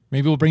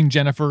 Maybe we'll bring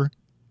Jennifer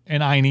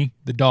and Einie,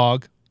 the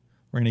dog.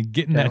 We're going to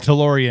get in that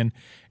DeLorean,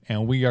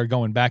 and we are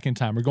going back in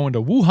time. We're going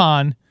to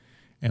Wuhan,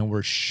 and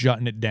we're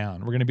shutting it down.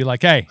 We're going to be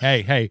like,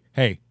 hey,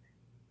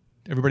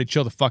 everybody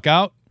chill the fuck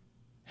out.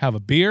 Have a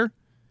beer.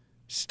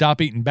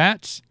 Stop eating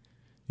bats.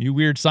 You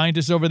weird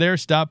scientists over there,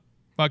 stop.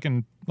 Put the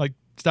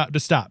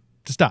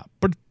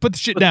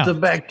shit down. Put the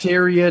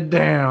bacteria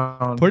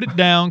down. Put it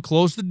down.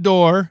 Close the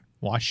door.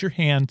 Wash your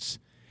hands.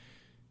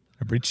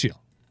 Everybody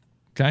chill.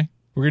 Okay?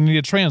 We're going to need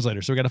a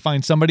translator, so we got to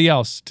find somebody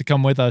else to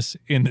come with us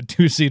in the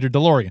 2-seater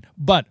DeLorean.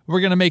 But we're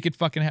going to make it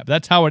fucking happen.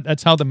 That's how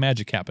the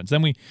magic happens.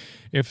 Then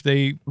if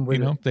they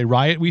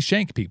riot, we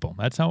shank people.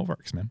 That's how it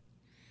works, man.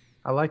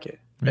 I like it.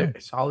 Yeah.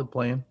 Solid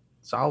plan.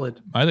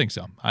 Solid. I think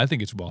so. I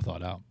think it's well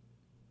thought out.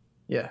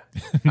 Yeah.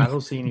 I don't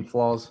see any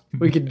flaws.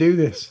 We could do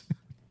this.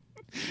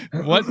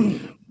 What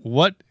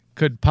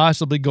could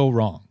possibly go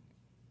wrong?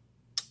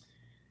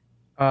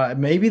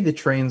 Maybe the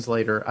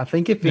translator. I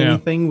think if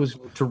anything was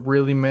to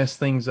really mess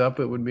things up,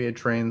 it would be a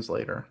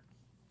translator.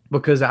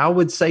 Because I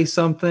would say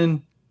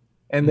something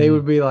and they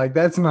would be like,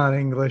 that's not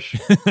English.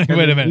 Wait a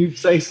minute. You'd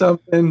say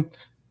something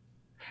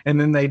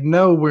and then they'd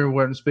know we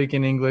weren't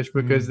speaking English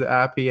because the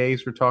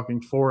IPAs were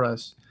talking for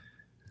us.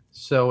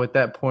 So at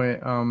that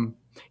point,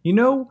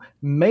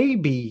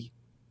 maybe,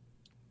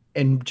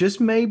 and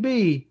just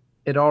maybe,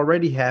 it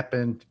already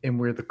happened and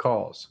we're the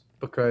cause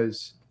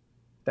because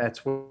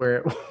that's where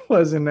it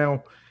was. And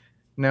now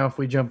if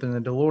we jump in the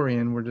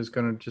DeLorean, we're just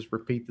going to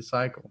repeat the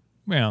cycle.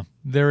 Well,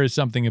 there is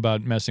something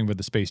about messing with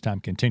the space-time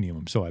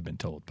continuum, so I've been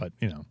told. But,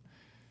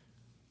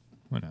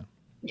 whatever.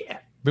 Yeah.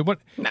 But what?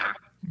 Nah.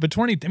 But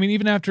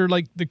even after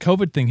like the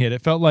COVID thing hit,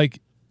 it felt like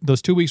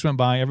those 2 weeks went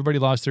by. Everybody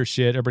lost their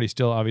shit. Everybody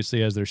still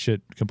obviously has their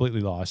shit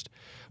completely lost.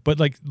 But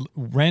like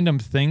random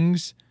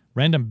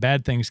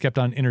bad things kept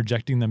on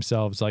interjecting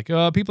themselves. Like,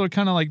 people are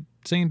kind of like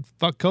saying,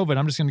 fuck COVID.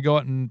 I'm just going to go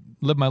out and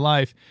live my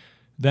life.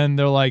 Then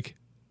they're like,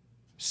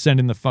 send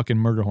in the fucking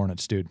murder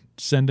hornets, dude.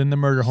 Send in the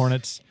murder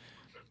hornets.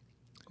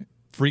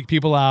 Freak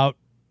people out.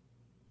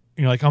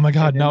 You're like, oh my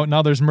God,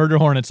 now there's murder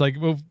hornets. Like,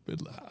 well,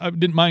 I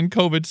didn't mind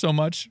COVID so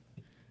much.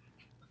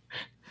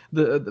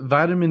 The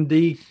vitamin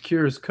D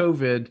cures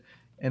COVID,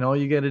 and all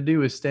you got to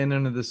do is stand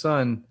under the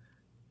sun.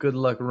 Good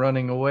luck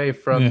running away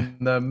from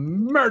the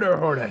murder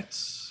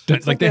hornets.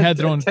 It's like they had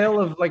their own tale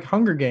of like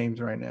Hunger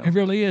Games right now. It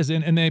really is,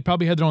 and they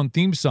probably had their own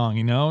theme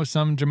song.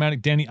 Some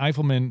dramatic Danny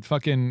Eiffelman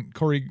fucking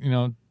Corey,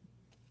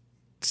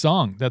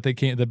 song that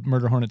the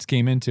murder hornets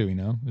came into.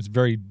 It's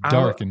very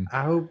dark.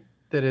 I hope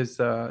that is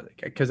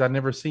because I've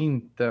never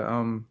seen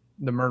the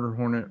the murder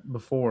hornet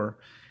before,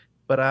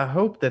 but I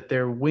hope that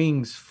their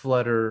wings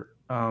flutter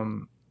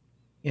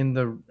in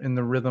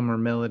the rhythm or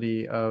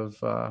melody of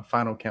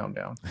Final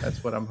Countdown.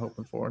 That's what I'm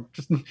hoping for.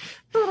 Just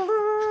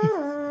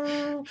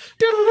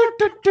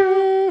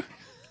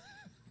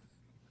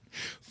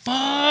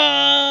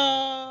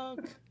fuck.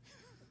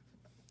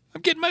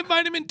 I'm getting my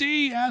vitamin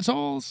D,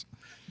 assholes.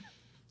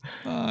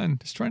 I'm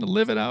just trying to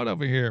live it out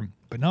over here.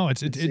 But no,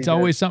 it's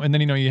always something. And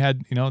then you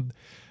had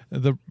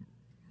the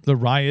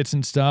riots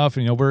and stuff.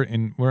 And we're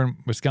in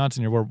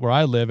Wisconsin, where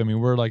I live. I mean,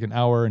 we're like an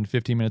hour and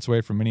 15 minutes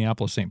away from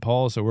Minneapolis, St.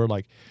 Paul. So we're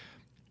like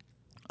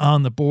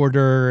on the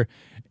border,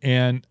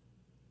 and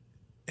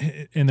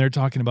they're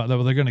talking about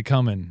they're going to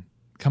come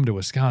to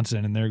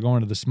Wisconsin, and they're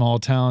going to the small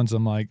towns.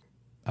 I'm like,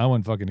 I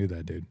wouldn't fucking do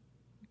that, dude.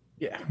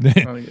 Yeah,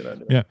 not a good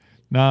idea. Yeah,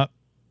 no,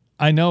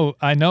 I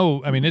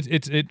know. I mean,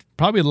 it's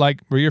probably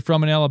like where you're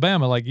from in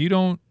Alabama. Like, you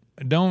don't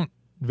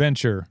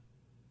venture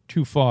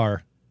too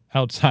far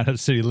outside of the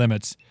city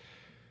limits.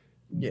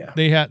 Yeah,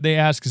 they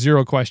ask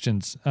zero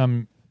questions.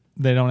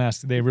 They don't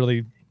ask.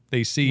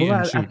 They see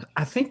and shoot.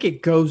 I think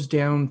it goes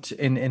down to,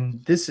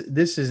 and this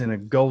isn't a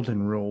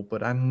golden rule,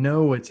 but I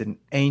know it's an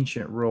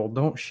ancient rule.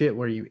 Don't shit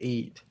where you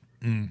eat.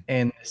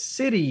 And the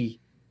city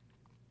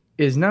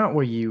is not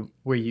where you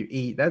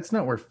eat. That's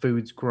not where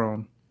food's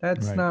grown.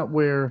 That's right. Not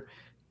where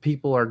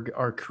people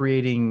are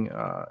creating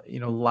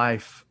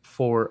life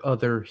for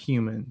other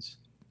humans.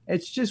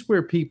 It's just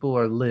where people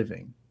are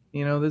living.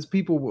 There's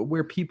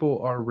where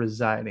people are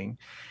residing.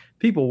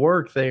 People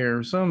work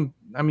there.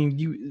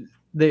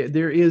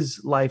 There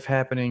is life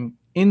happening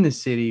in the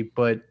city,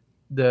 but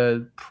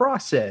the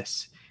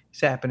process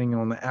is happening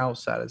on the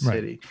outside of the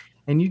city.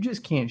 And you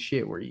just can't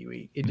shit where you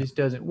eat. It just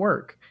doesn't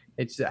work.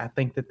 I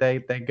think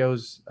that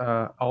goes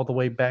all the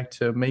way back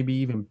to maybe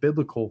even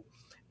biblical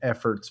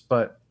efforts.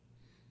 But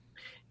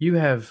you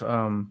have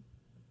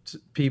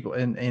people,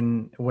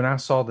 and when I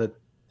saw that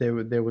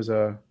there was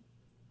a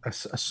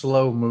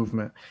slow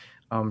movement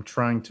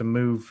trying to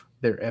move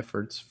their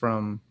efforts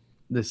from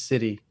the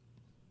city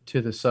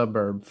to the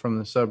suburb, from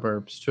the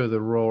suburbs to the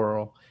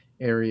rural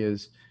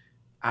areas,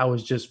 I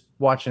was just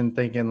watching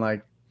thinking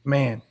like,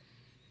 man,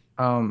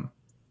 don't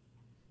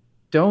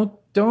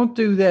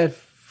do that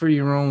for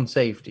your own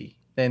safety.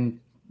 And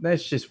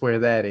that's just where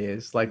that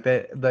is. Like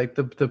that, like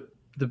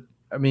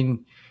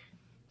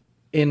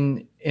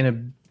in a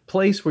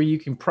place where you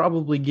can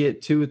probably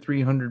get 200 or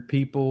 300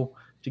 people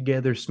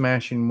together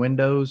smashing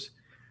windows,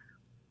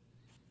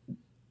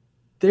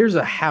 there's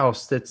a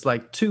house that's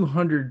like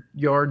 200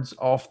 yards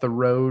off the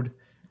road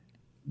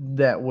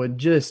that would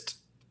just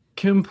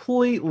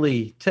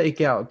completely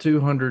take out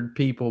 200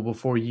 people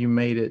before you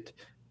made it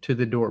to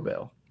the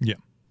doorbell. Yeah.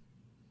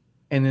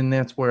 And then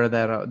that's where and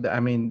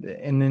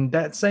then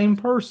that same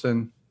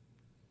person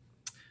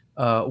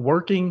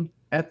working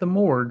at the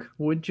morgue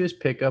would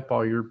just pick up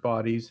all your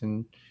bodies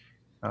and,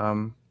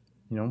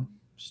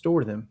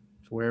 store them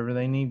wherever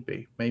they need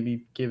be.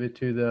 Maybe give it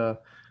to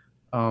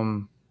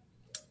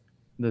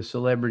the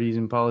celebrities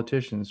and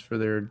politicians for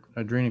their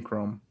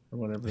adrenochrome or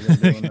whatever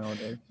they're doing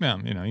nowadays. Yeah,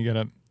 you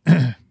got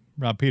to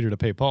rob Peter to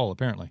pay Paul,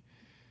 apparently.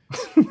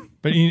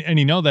 But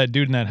that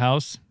dude in that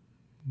house,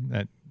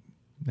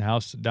 the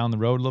house down the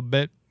road a little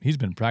bit, he's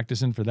been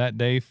practicing for that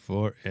day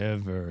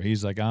forever.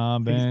 He's like,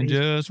 I've been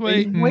just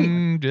waiting. Come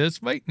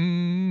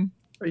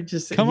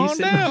on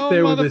down,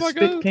 there motherfucker. With a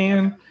spit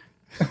can,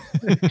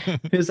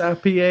 his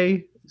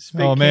IPA,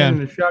 spit can, man.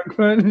 and a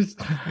shotgun.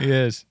 He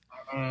is.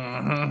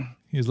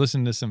 He's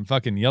listening to some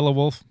fucking Yellow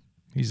Wolf.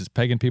 He's just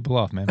pegging people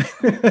off, man.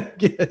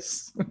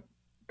 Yes.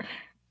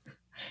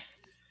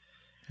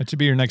 That should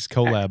be your next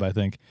collab, I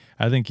think.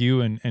 I think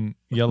you and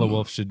Yellow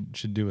Wolf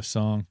should do a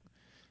song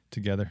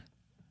together.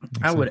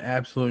 I would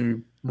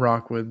absolutely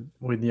rock with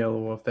Yellow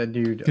Wolf. That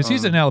dude, because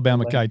he's an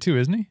Alabama guy too,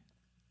 isn't he?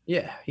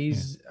 Yeah,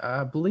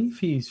 I believe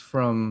he's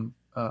from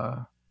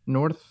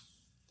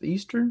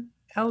northeastern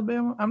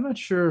Alabama. I'm not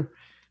sure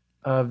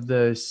of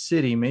the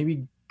city,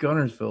 maybe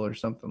Gunnersville or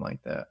something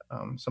like that.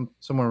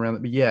 Somewhere around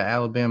that. But yeah,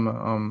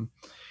 Alabama.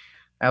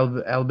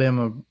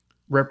 Alabama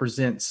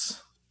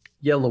represents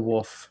Yellow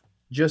Wolf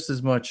just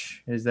as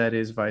much as that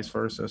is vice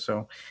versa.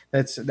 So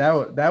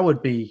that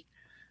would be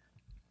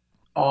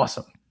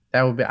awesome.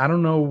 That would be, I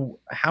don't know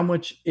how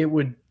much it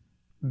would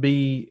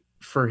be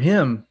for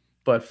him,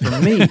 but for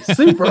me,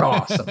 super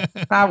awesome.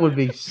 I would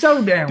be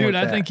so down with that. Dude,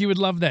 I think he would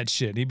love that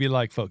shit. He'd be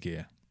like, fuck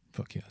yeah,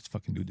 let's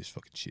fucking do this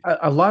fucking shit.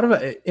 A lot of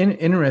it,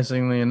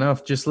 interestingly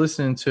enough, just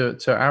listening to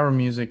our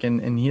music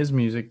and his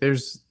music,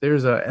 there's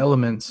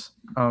elements,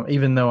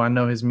 even though I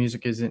know his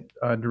music isn't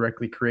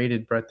directly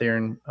created right there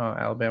in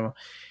Alabama,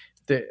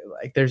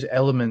 there's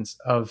elements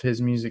of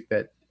his music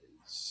that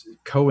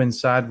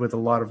coincide with a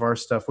lot of our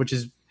stuff, which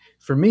is,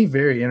 for me,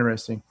 very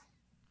interesting.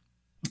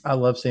 I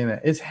love seeing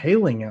that. It's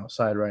hailing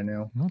outside right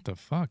now. What the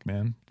fuck,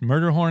 man?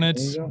 Murder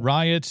hornets,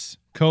 riots,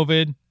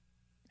 COVID,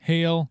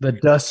 hail. The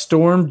dust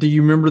storm. Do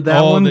you remember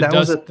that one? That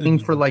was a thing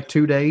for like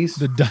 2 days.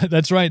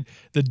 That's right.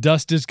 The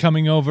dust is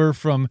coming over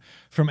from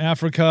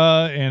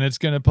Africa, and it's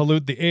going to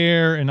pollute the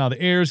air, and now the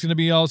air is going to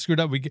be all screwed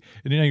up.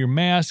 Your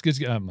mask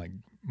is. I'm like,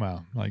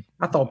 wow, like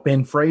I thought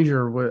Ben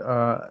Fraser would.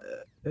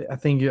 I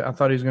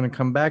thought he was going to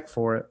come back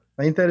for it.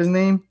 Ain't that his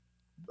name?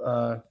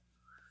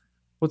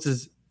 What's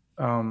his?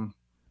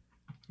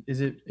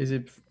 Is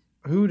it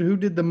who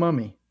did the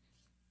Mummy?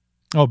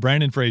 oh,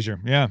 Brandon Fraser,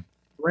 yeah.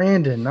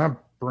 Brandon,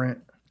 not Brent.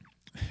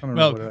 I don't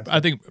know Well, what I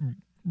think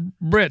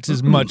Brett's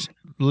is much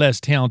less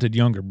talented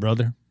younger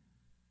brother.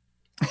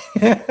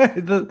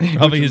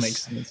 Probably Which his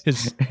makes sense.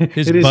 his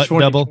It is butt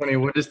double. 2020.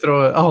 We'll just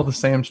throw all the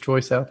Sam's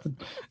Choice out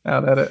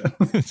at it.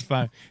 It's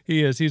fine.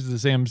 He's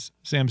the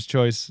Sam's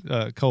Choice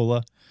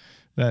cola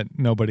that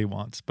nobody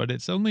wants, but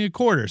it's only a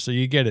quarter, so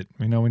you get it.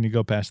 When you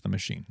go past the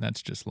machine,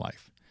 that's just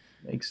life.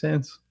 Makes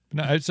sense.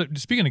 No, so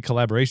speaking of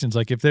collaborations,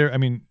 like if they're,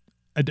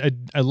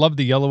 I love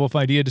the Yellow Wolf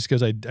idea just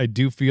because I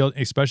do feel,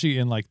 especially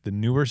in like the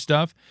newer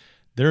stuff,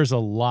 there's a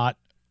lot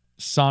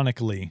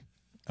sonically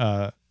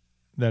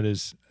that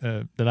is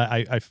that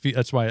I feel.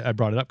 That's why I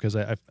brought it up, because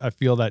I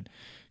feel that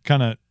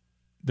kind of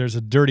there's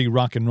a dirty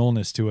rock and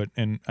rollness to it,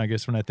 and I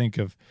guess when I think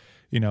of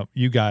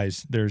you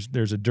guys,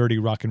 there's a dirty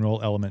rock and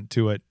roll element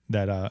to it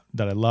that I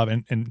love,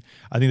 and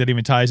I think that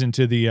even ties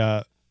into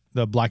the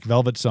Black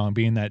Velvet song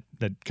being that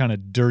kind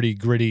of dirty,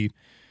 gritty,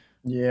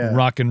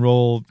 rock and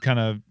roll kind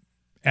of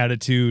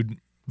attitude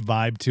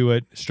vibe to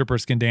it.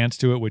 Strippers can dance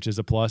to it, which is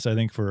a plus, I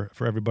think, for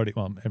everybody.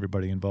 Well,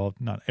 everybody involved,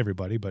 not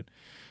everybody, but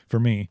for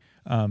me.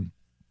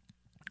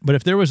 But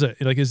if there was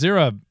is there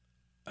an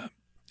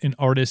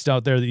artist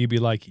out there that you'd be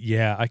like,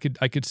 yeah, I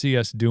could see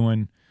us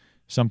doing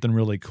something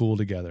really cool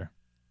together?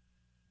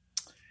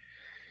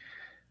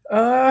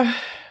 There's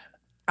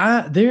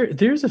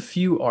a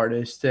few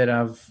artists that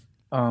I've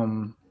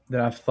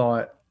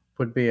thought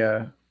would be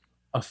a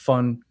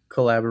fun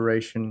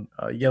collaboration.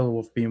 Yellow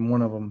Wolf being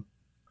one of them.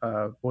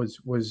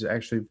 Was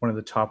actually one of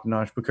the top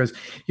notch, because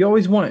you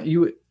always want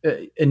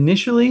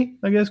initially,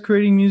 I guess,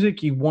 creating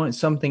music, you want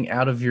something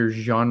out of your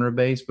genre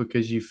base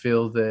because you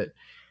feel that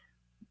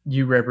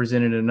you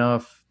represent it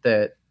enough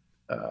that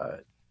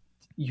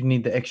you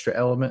need the extra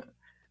element.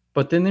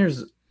 But then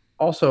there's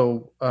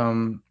also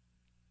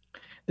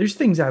there's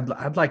things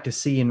I'd like to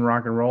see in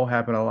rock and roll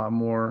happen a lot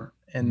more,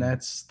 and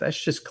that's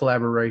just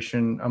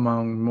collaboration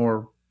among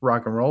more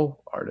rock and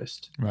roll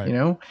artists. Right.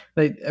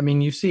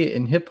 You see it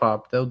in hip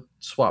hop. They'll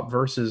swap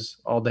verses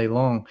all day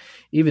long.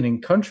 Even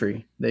in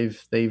country,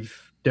 they've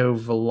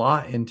dove a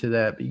lot into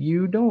that, but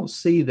you don't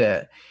see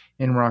that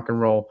in rock and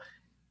roll.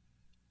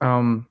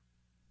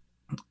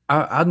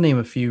 I'd name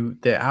a few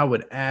that I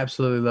would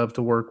absolutely love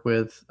to work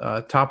with.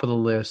 Top of the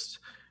list,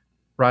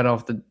 right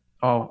off the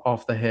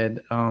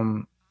head.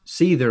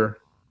 Seether,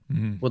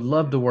 would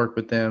love to work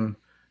with them.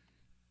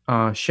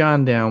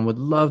 Shinedown, would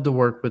love to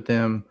work with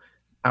them.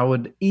 I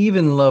would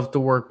even love to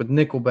work with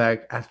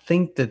Nickelback. I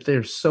think that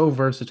they're so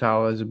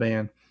versatile as a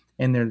band,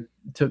 and they're,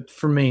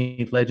 for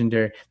me,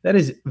 legendary. That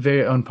is a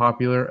very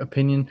unpopular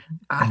opinion.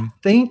 I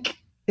think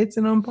it's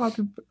an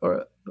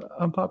unpopular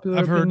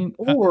opinion,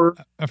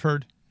 I've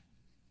heard,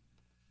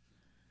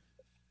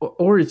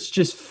 or it's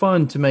just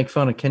fun to make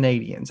fun of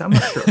Canadians. I'm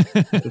not sure.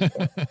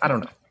 I don't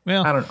know.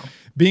 Well, I don't know.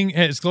 Being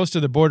as close to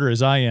the border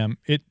as I am,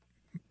 it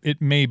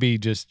may be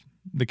just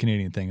the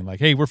Canadian thing, like,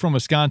 hey, we're from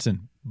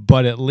Wisconsin,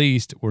 but at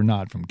least we're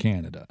not from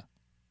Canada.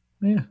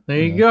 Yeah,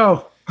 there you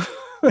go.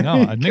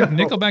 No,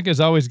 Nickelback has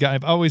always got.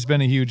 I've always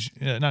been a huge,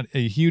 not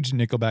a huge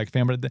Nickelback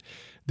fan, but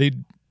they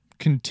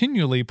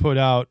continually put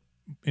out,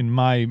 in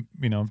my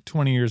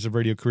 20 years of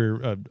radio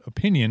career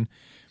opinion,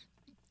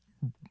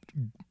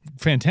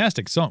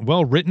 fantastic song,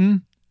 well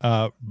written,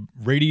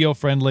 radio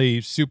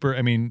friendly, super.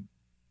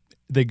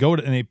 They go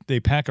to and they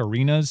pack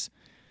arenas.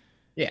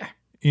 Yeah.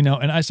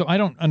 And I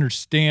don't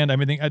understand. I'm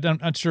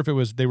not sure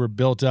if they were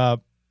built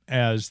up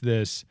as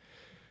this,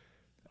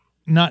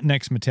 not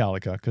next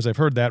Metallica, because I've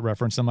heard that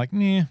reference. I'm like,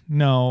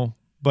 no,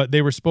 but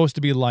they were supposed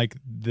to be like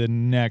the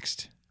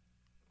next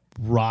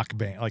rock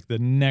band, like the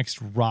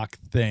next rock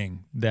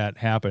thing that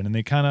happened. And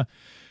there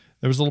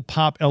was little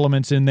pop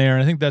elements in there.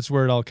 And I think that's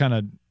where it all kind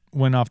of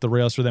went off the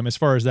rails for them, as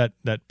far as that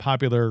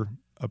popular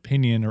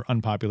opinion or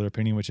unpopular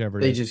opinion, whichever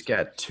it is. They just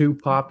got too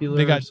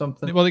popular or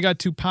something? Well, they got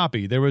too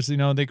poppy. There was,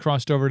 they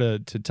crossed over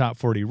to Top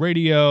 40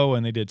 radio,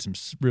 and they did some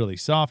really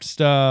soft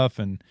stuff.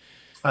 And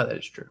that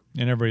is true.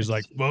 And everybody's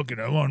like, well,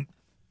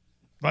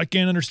 if I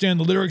can't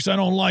understand the lyrics, I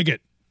don't like it.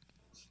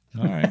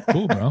 All right,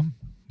 cool, bro.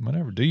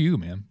 Whatever. Do you,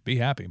 man. Be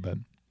happy. But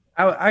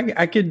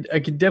I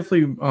could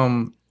definitely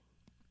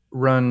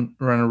run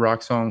a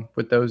rock song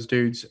with those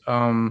dudes.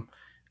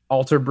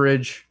 Alter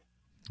Bridge,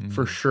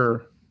 for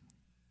sure.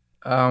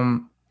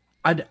 I'm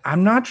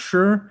not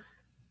sure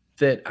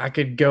that I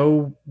could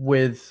go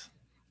with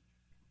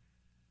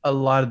a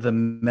lot of the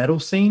metal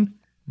scene.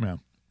 Yeah.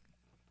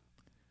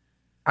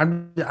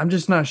 I'm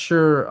just not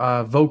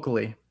sure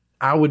vocally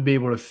I would be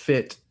able to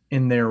fit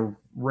in their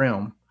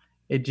realm.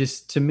 It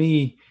just, to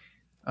me,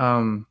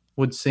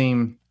 would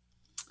seem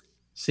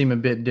a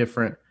bit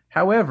different.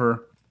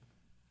 However,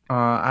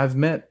 I've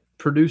met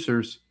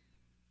producers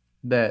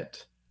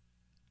that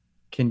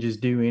can just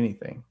do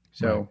anything.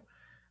 So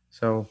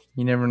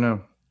you never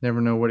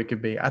know what it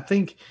could be. I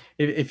think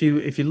if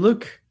you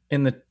look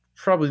in the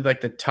probably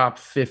like the top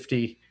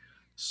 50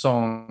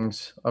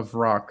 songs of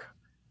rock.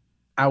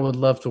 I would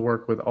love to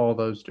work with all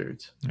those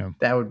dudes. Yeah.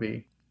 That would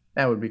be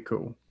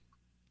cool.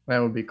 That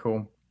would be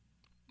cool.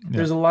 Yeah.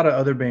 There's a lot of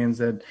other bands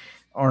that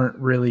aren't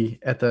really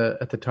at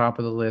the top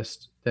of the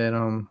list that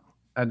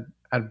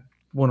I'd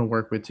want to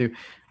work with too.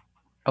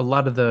 A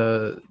lot of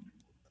the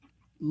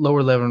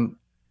lower level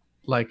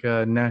like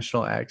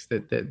national acts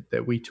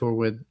that we tour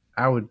with,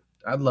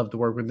 I'd love to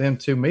work with them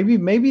too.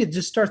 Maybe it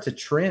just starts a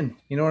trend.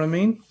 You know what I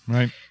mean?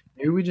 Right.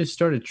 Maybe we just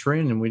start a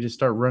trend and we just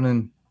start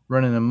running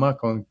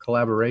amok on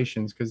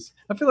collaborations, because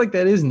I feel like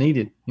that is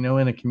needed, you know,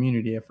 in a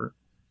community effort.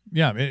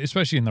 Yeah,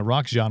 especially in the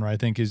rock genre, I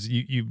think is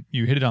you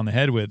hit it on the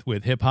head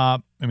with hip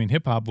hop. I mean,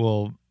 hip hop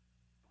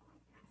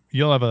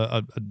you'll have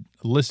a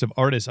list of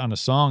artists on a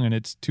song and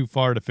it's too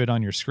far to fit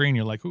on your screen.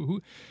 You're like,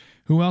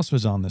 who else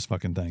was on this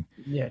fucking thing?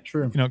 Yeah,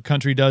 true. You know,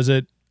 country does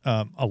it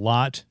a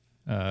lot.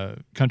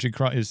 Country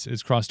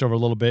is crossed over a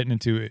little bit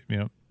into, you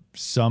know,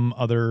 some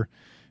other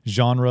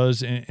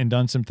genres and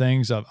done some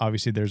things.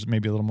 Obviously, there's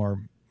maybe a little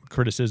more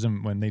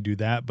criticism when they do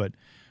that, but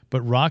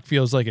rock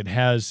feels like it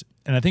has,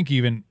 and I think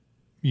even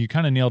you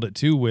kind of nailed it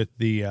too with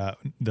the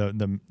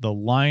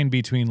line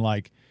between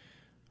like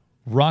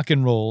rock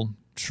and roll,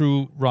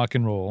 true rock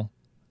and roll,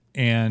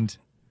 and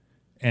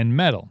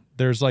metal.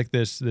 There's like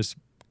this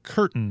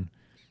curtain,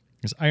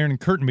 this iron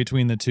curtain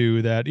between the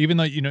two, that even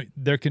though, you know,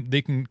 they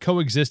can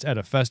coexist at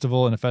a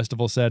festival in a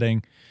festival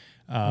setting,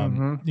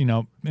 you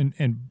know,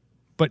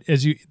 but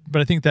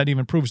I think that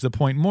even proves the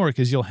point more,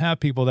 because you'll have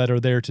people that are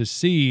there to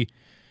see,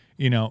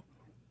 you know,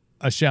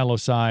 a Shallow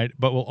Side,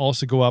 but will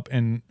also go up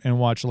and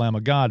watch Lamb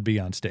of God be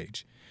on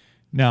stage.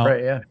 Now,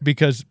 Right, yeah.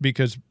 because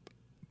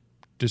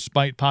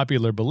despite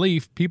popular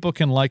belief, people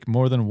can like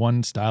more than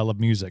one style of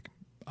music.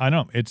 I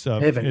know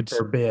Heaven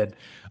forbid.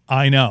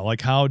 I know,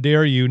 like, how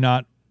dare you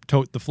not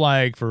tote the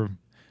flag for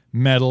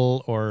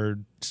metal or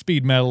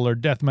speed metal or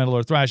death metal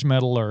or thrash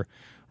metal or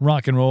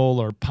rock and roll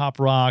or pop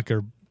rock,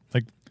 or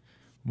like,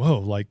 whoa,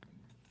 like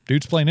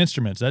dudes playing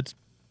instruments. That's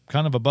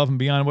kind of above and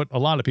beyond what a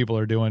lot of people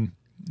are doing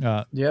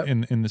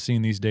in the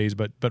scene these days.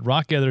 But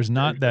rock, yeah, there's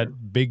not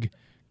that big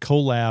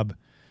collab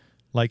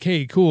like,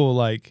 hey, cool,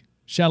 like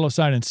Shallow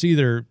Side and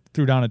Seether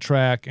threw down a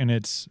track and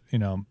it's, you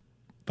know,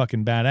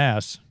 fucking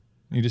badass.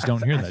 You just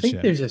don't hear that shit. I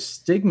think there's a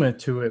stigma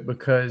to it,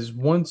 because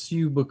once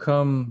you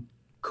become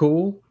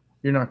cool,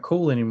 you're not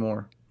cool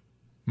anymore.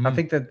 I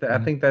think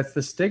that's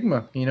the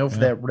stigma, you know, for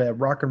that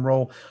rock and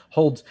roll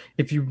holds.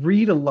 If you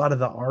read a lot of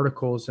the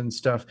articles and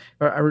stuff,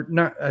 let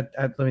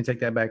me take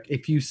that back.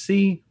 If you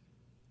see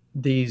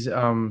these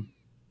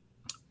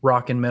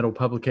rock and metal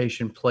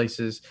publication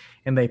places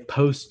and they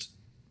post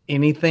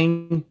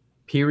anything,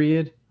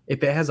 period,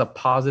 if it has a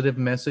positive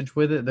message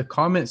with it, the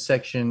comment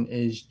section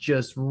is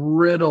just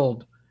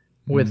riddled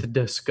with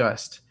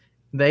disgust.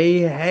 They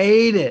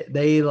hate it.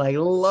 They like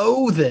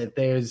loathe it.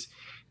 There's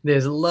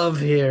love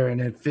here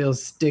and it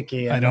feels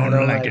sticky. I don't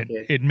like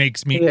it. It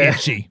makes me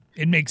itchy.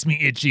 It makes me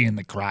itchy in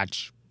the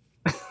crotch.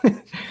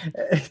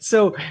 It's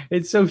so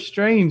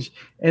strange.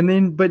 And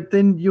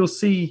then you'll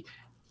see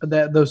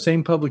that those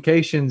same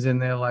publications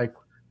and they're like,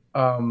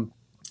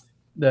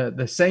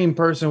 the same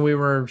person we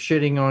were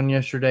shitting on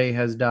yesterday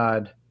has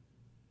died,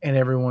 and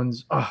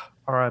everyone's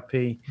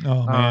RIP.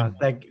 Oh man,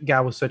 that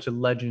guy was such a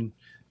legend.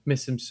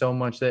 Miss him so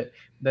much.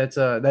 That's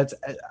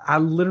I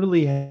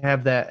literally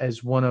have that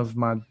as one of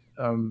my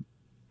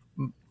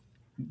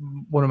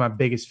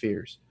biggest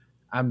fears.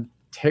 I'm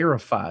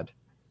terrified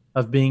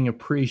of being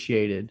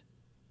appreciated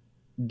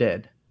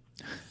dead.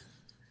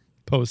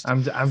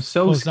 I'm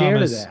so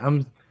scared of that.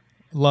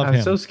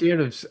 I'm so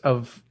scared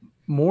of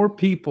more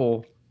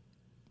people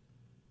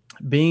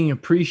being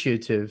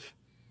appreciative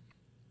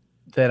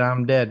that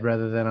I'm dead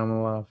rather than I'm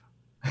alive.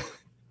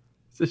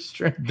 It's a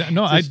strange.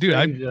 No, I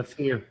do.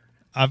 Fear.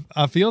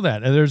 I feel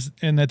that,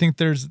 and I think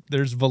there's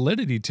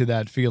validity to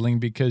that feeling,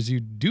 because you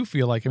do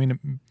feel like, I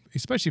mean,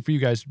 especially for you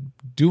guys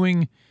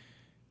doing,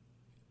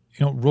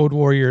 you know, Road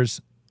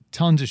Warriors,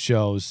 tons of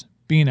shows,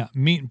 being out,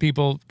 meeting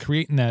people,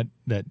 creating that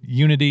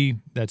unity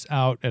that's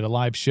out at a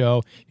live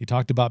show. You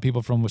talked about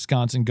people from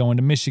Wisconsin going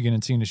to Michigan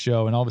and seeing a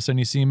show, and all of a sudden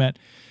you see them at,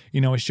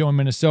 you know, a show in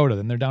Minnesota,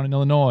 then they're down in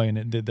Illinois,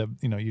 and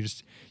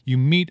you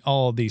meet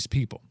all of these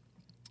people,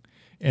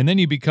 and then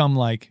you become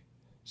like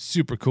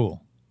super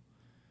cool.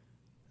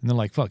 And they're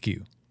like, fuck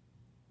you.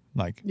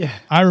 Like, yeah.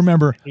 I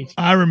remember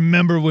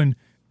when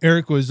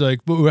Eric was like,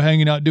 we were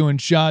hanging out doing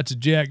shots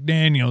of Jack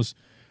Daniels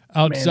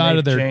outside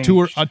of their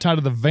tour, outside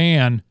of the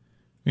van,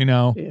 you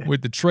know,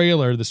 with the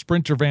trailer, the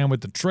Sprinter van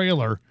with the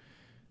trailer.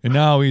 And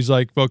now he's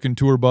like fucking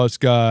tour bus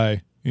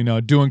guy, you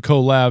know, doing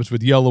collabs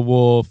with Yellow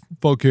Wolf.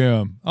 Fuck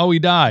him. Oh, he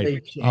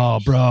died. Oh,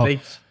 bro.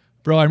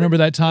 Bro, I remember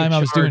that time I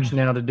was doing.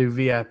 Now to do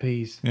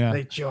VIPs. Yeah.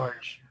 They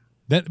charge.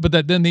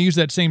 Then they use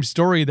that same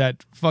story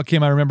that fuck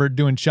him. I remember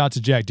doing shots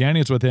of Jack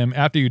Daniels with him.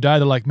 After you died,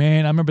 they're like,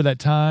 man, I remember that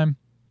time.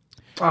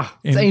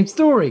 Same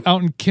story.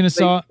 Out in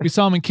Kennesaw, we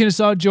saw him in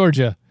Kennesaw,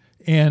 Georgia,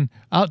 and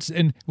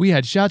we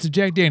had shots of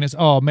Jack Daniels.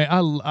 Oh man,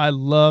 I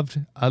loved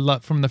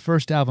from the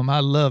first album. I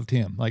loved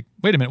him. Like,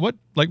 wait a minute,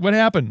 what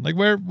happened? Like,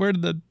 where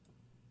did the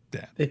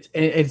Yeah.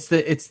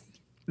 It's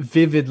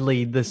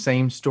vividly the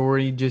same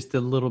story, just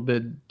a little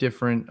bit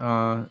different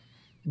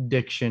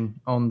diction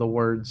on the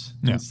words.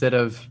 Yeah. Instead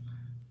of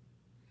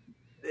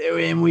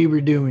and we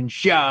were doing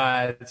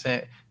shots.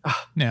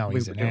 Now we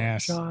he's were an doing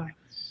ass. shots.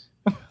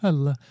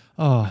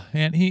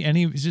 And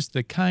he was just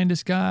the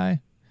kindest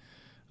guy.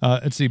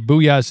 Let's see.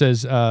 Booyah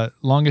says,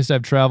 longest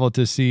I've traveled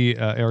to see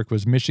Eric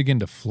was Michigan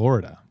to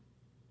Florida.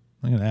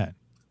 Look at that.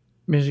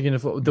 Michigan to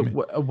Florida.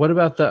 What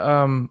about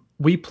the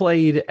we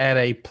played at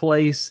a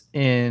place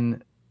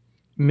in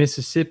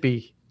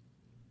Mississippi.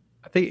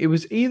 I think it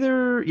was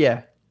either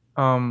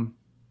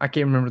I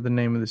can't remember the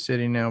name of the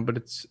city now, but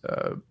it's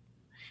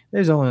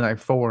there's only like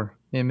 4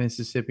 in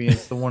Mississippi.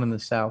 It's the one in the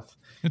south.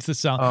 It's the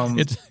south.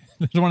 There's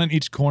one in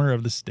each corner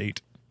of the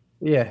state.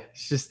 Yeah,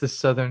 it's just the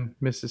southern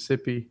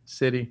Mississippi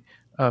city.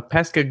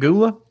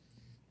 Pascagoula.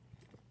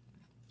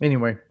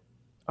 Anyway,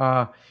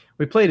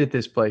 we played at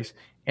this place,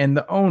 and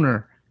the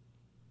owner,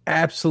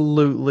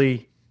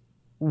 absolutely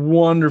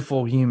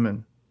wonderful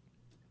human.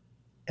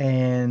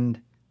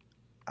 And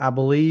I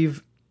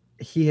believe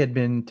he had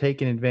been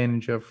taken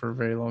advantage of for a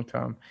very long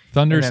time.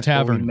 Thunder's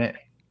Tavern.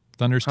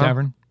 Thunder's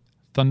Tavern.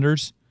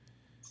 Thunder's.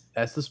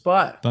 That's the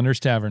spot. Thunder's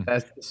Tavern.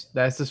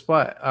 That's the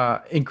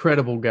spot.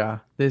 Incredible guy.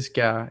 This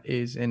guy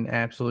is an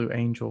absolute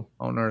angel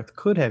on earth.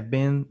 Could have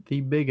been the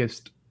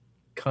biggest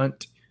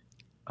cunt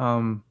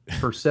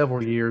for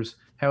several years.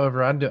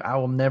 However, I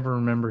will never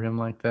remember him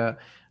like that.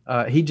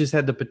 He just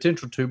had the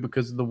potential to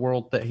because of the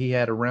world that he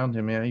had around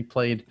him. He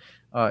played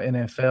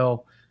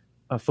NFL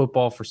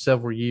football for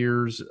several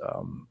years.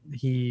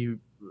 He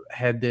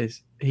had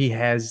this. He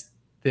has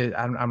this.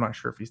 I'm not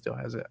sure if he still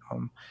has it.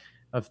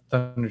 Of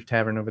Thunder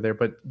Tavern over there,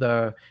 but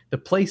the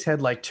place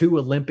had like 2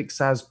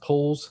 Olympic-sized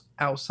pools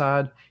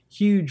outside,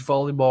 huge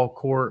volleyball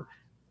court,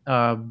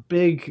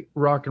 big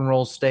rock and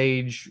roll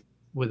stage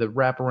with a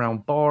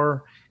wraparound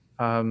bar,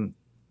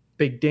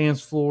 big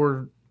dance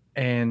floor,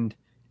 and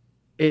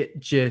it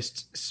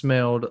just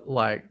smelled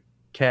like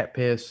cat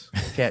piss,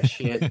 cat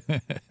shit.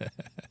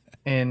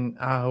 And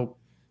I hope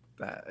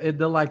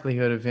the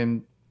likelihood of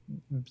him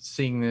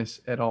seeing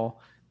this at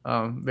all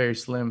very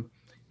slim.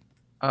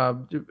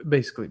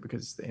 Basically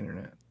because it's the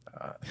internet,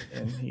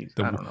 and he's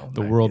I don't know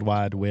the World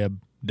Wide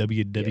Web,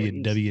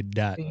 www.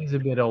 Yeah, he's a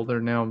bit older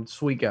now.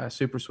 Sweet guy,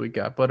 super sweet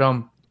guy. But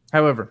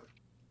however,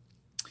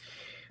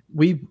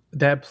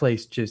 that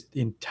place just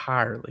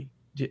entirely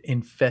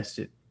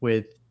infested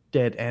with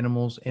dead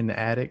animals in the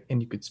attic, and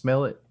you could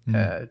smell it.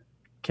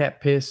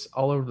 Cat piss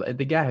all over.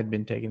 The guy had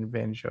been taken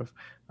advantage of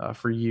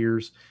for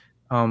years.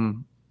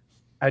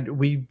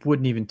 We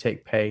wouldn't even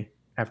take pay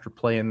after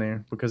playing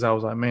there because I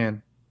was like,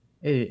 man.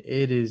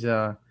 It is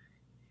nope,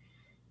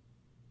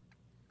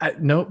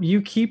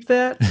 you keep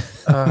that.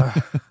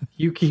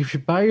 You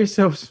buy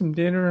yourself some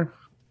dinner.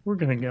 We're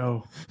gonna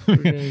go.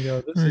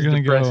 This is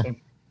depressing.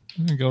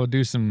 We're gonna go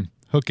do some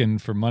hooking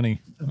for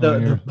money.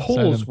 The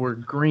pools were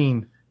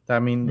green. I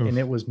mean, and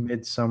it was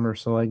midsummer,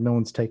 so like no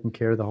one's taking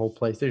care of the whole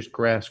place. There's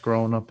grass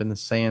growing up in the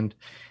sand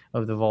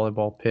of the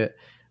volleyball pit.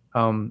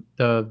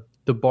 The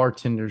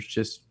bartender's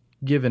just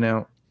giving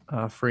out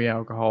free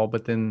alcohol,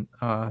 but then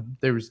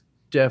there was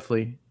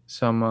definitely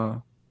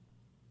some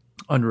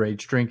underage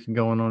drinking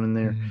going on in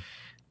there,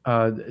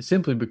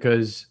 simply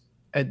because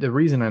the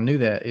reason I knew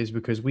that is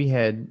because we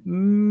had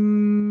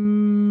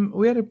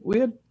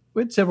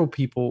several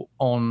people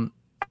on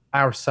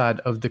our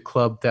side of the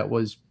club that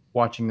was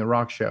watching the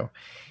rock show,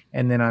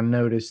 and then I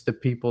noticed the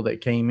people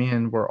that came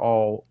in were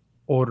all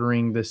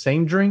ordering the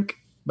same drink,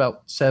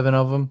 about 7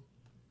 of them.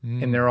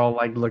 And they're all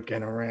like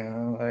looking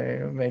around,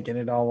 like, making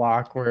it all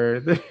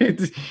awkward.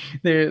 And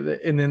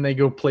then they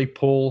go play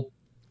pool.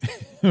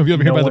 We'll be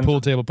over here by the pool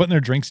table, putting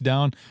their drinks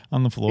down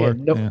on the floor.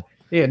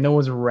 No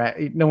one's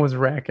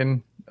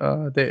racking.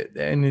 And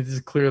it is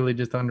clearly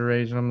just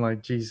underage. And I'm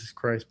like, Jesus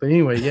Christ. But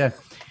anyway,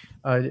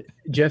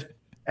 Jeff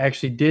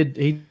actually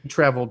he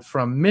traveled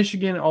from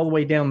Michigan all the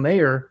way down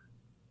there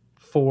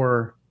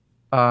for.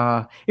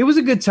 It was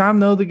a good time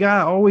though. The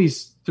guy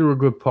always threw a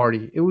good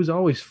party. It was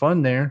always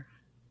fun there.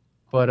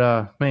 But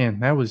man,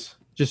 that was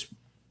just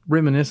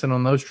reminiscent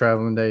on those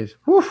traveling days.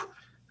 Whew,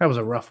 that was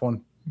a rough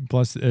one.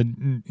 Plus,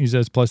 he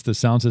says, the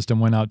sound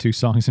system went out 2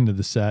 songs into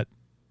the set.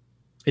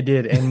 It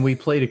did, and we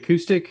played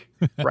acoustic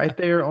right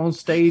there on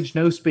stage,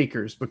 no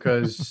speakers,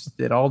 because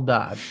it all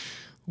died.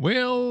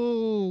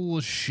 Well,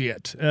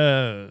 shit.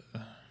 Yeah.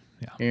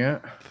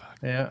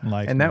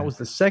 Life, and that was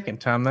the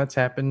second time that's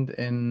happened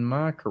in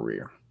my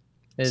career.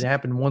 It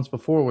happened once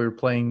before. We were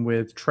playing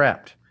with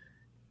Trapped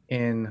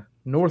in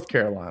North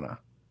Carolina.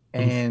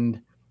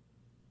 And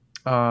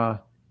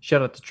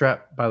shout out to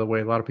Trap, by the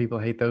way. A lot of people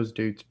hate those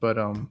dudes, but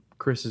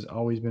Chris has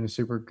always been a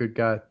super good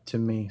guy to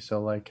me. So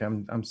like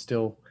I'm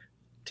still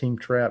team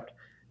Trapped.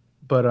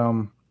 But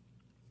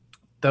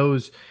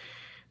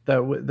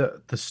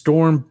the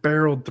storm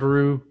barreled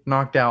through,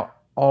 knocked out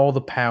all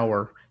the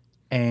power,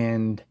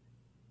 and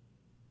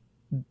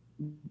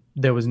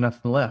there was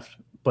nothing left.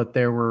 But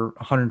there were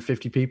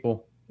 150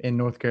 people in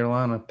North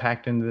Carolina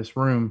packed into this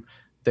room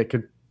that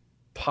could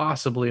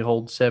possibly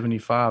hold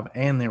 75,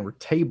 and there were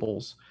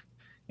tables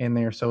in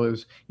there. So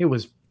it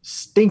was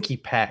stinky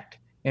packed,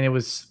 and it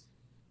was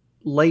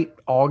late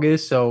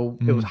August, so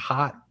it was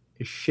hot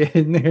as shit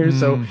in there.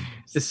 So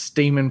it's this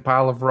steaming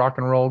pile of rock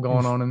and roll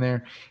going on in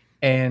there.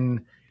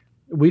 And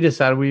we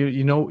decided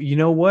you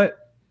know what?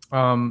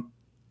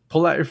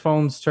 Pull out your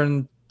phones,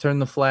 turn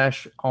the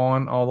flash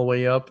on all the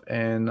way up,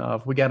 and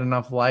if we got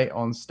enough light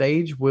on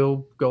stage,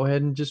 we'll go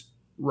ahead and just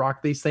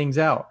rock these things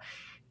out.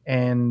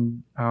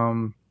 And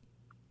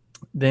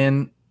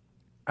then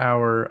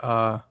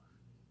our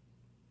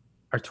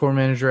tour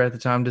manager at the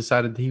time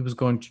decided that he was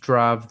going to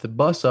drive the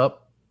bus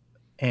up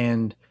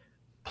and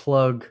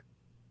turn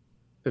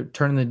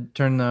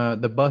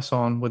the bus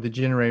on with the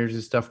generators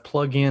and stuff,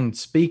 plug in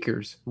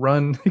speakers,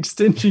 run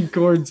extension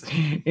cords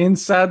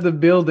inside the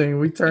building.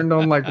 We turned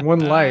on like one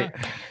light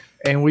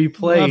and we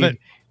played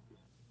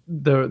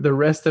the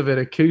rest of it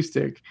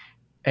acoustic,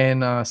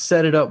 and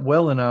set it up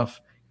well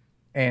enough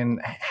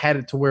and had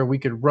it to where we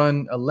could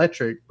run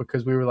electric,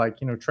 because we were like,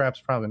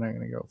 Trap's probably not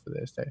going to go for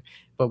this day,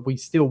 but we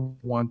still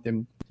want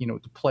them,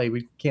 to play.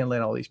 We can't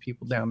let all these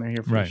people down there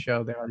here for the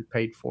show. They already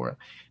paid for it.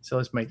 So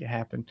let's make it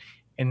happen.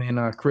 And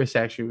then Chris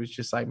actually was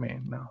just like,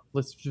 man, no,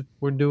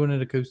 we're doing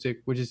it acoustic.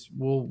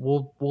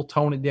 We'll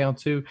tone it down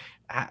too.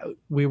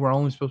 We were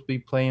only supposed to be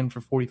playing for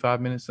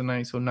 45 minutes a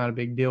night, so not a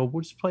big deal.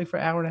 We'll just play for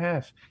an hour and a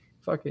half.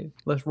 Fuck it,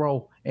 let's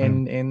roll.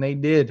 And they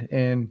did.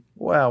 And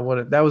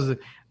wow, that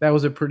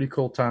was a pretty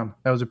cool time.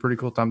 That was a pretty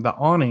cool time. The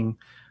awning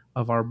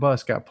of our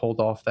bus got pulled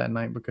off that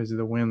night because of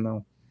the wind,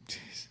 though.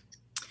 Jeez.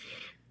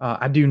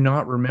 I do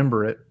not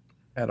remember it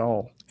at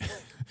all.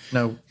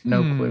 No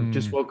clue.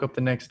 Just woke up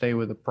the next day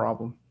with a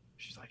problem.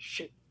 She's like,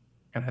 shit,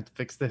 gonna have to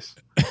fix this.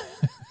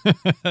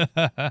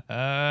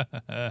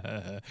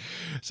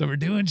 So we're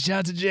doing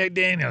shots of Jack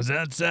Daniels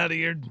outside of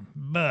your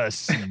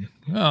bus.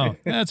 Oh,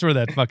 that's where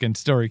that fucking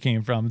story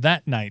came from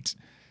that night.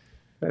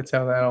 That's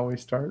how that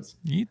always starts.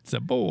 It's a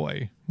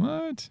boy.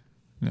 What?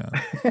 No.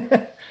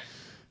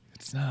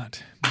 It's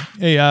not.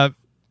 Hey,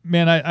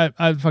 man,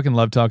 I fucking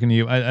love talking to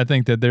you. I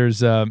think that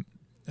there's, of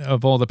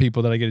all the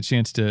people that I get a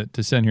chance to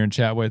sit here and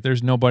chat with,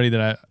 there's nobody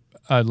that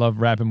I love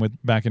rapping with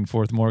back and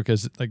forth more,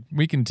 because like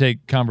we can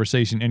take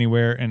conversation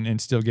anywhere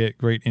and still get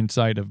great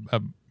insight of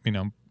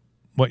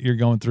what you're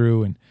going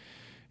through, and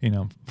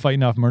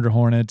fighting off murder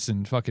hornets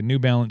and fucking New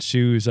Balance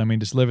shoes. I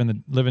mean, just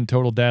living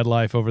total dad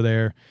life over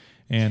there.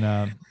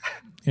 And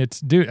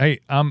it's, dude, hey,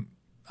 I'm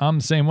the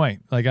same way.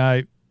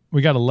 Like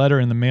we got a letter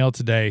in the mail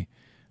today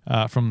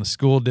from the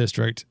school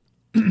district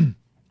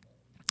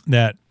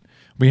that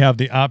we have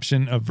the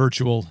option of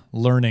virtual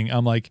learning.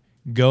 I'm like,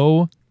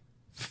 go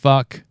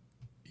fuck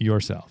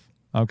yourself.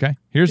 Okay,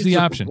 here's the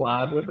option.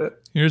 With it.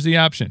 Here's the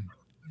option.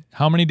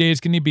 How many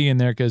days can he be in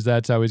there? Because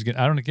that's how he's going.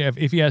 I don't care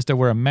if he has to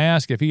wear a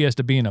mask, if he has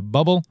to be in a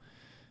bubble.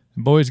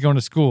 The boy's going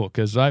to school,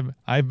 because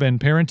I've been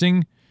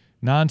parenting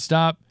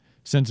nonstop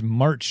since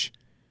March,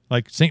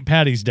 like St.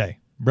 Patty's Day,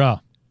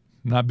 bro.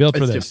 I'm not built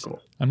for this.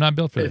 Difficult. I'm not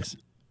built for this.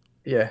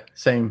 Yeah,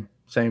 same.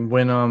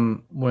 When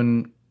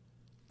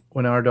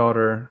our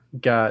daughter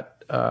got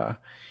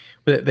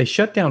they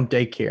shut down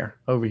daycare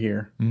over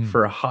here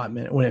for a hot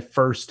minute when it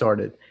first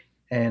started,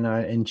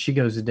 and she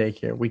goes to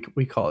daycare.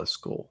 We call it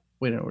school.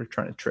 We're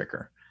trying to trick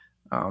her.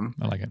 I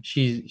like it.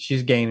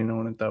 She's gaining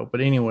on it though.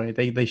 But anyway,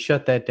 they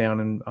shut that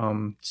down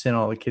and sent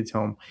all the kids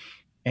home.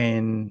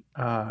 And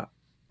I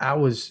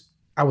was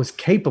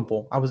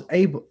capable. I was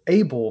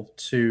able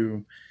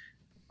to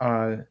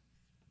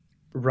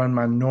run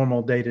my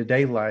normal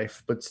day-to-day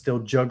life, but still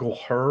juggle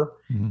her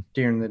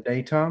during the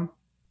daytime.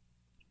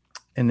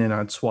 And then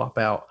I'd swap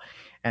out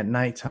at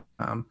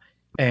nighttime.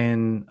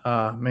 And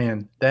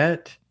man,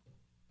 that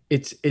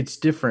it's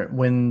different.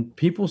 When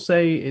people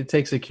say it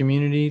takes a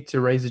community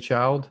to raise a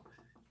child,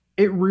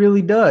 it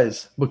really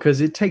does,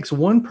 because it takes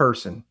one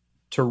person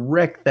to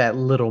wreck that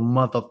little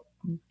mother,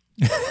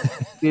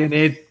 and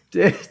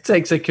it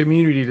takes a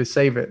community to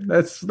save it.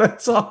 That's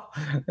all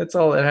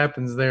that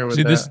happens there.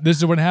 With this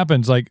is what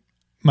happens. Like,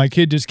 my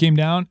kid just came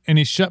down and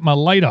he shut my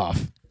light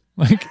off.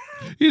 Like,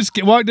 he just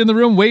walked in the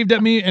room, waved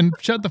at me, and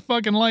shut the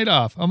fucking light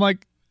off. I'm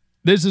like,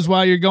 this is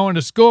why you're going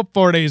to school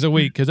 4 days a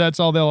week, because that's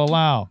all they'll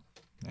allow.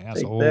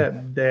 Asshole. Take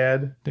that,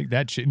 Dad. Take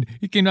that shit.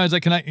 He came down. He's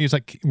like, "Can I?" He's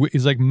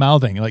like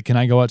mouthing, like, "Can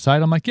I go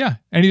outside?" I'm like, "Yeah."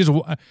 And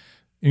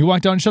he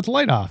walked out and shut the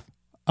light off.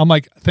 I'm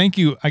like, "Thank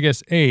you, I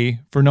guess,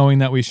 for knowing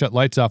that we shut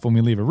lights off when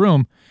we leave a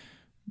room.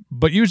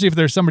 But usually, if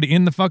there's somebody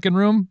in the fucking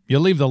room, you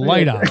leave the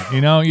light on.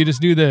 You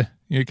just do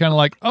you're kind of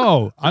like,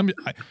 oh,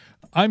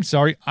 I'm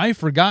sorry, I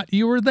forgot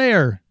you were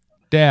there,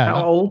 Dad."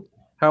 How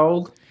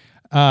old?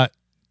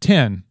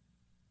 10.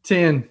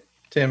 10.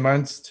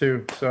 Mine's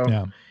 2. So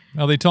yeah.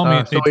 Well, they told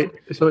me.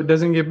 So it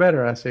doesn't get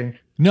better, I see.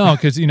 No,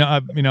 because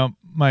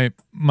my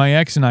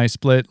ex and I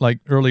split like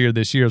earlier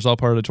this year. It's all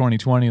part of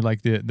 2020,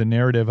 like the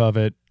narrative of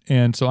it,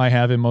 and so I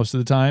have him most of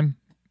the time,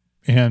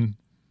 and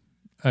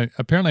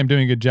apparently I'm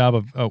doing a good job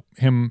of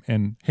him.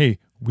 And hey,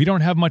 we don't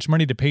have much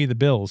money to pay the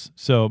bills,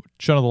 so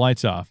shut all the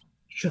lights off.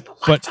 Shut the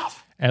lights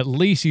off. At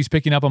least he's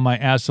picking up on my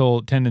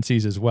asshole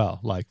tendencies as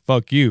well. Like,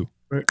 fuck you.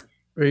 There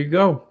you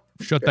go.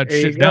 Shut that There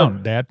you shit go.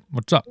 down, Dad.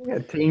 What's up? Yeah,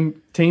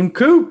 Team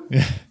Coop.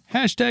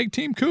 Hashtag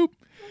Team Coop.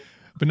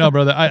 But no,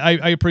 brother,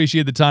 I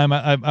appreciate the time.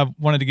 I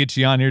wanted to get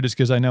you on here just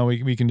because I know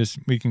we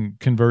can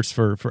converse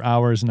for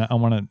hours, and I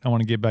want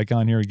to get back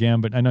on here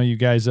again. But I know you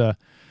guys are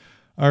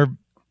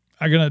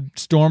gonna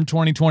storm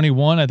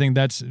 2021. I think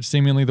that's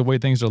seemingly the way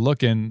things are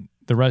looking.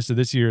 The rest of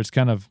this year, it's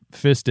kind of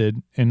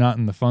fisted and not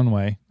in the fun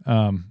way.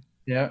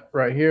 Yeah,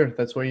 right here.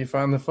 That's where you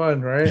find the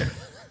fun, right?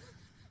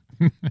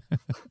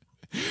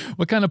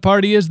 What kind of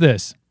party is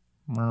this?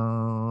 It's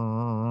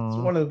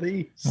one of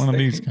these. One of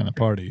these kind of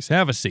parties.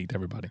 Have a seat,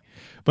 everybody.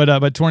 But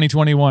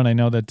 2021, I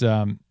know that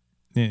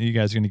you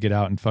guys are going to get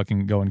out and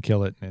fucking go and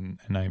kill it, and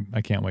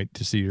I can't wait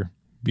to see your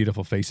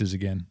beautiful faces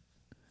again.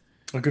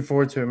 Looking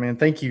forward to it, man.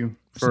 Thank you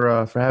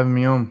for having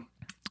me on.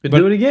 But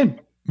do it again.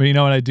 But you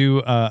know what I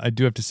do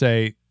have to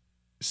say,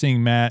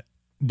 seeing Matt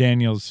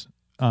Daniels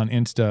on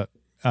Insta,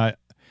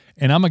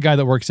 and I'm a guy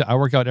that I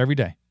work out every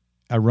day.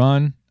 I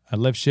run, I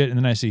lift shit, and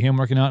then I see him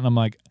working out, and I'm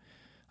like,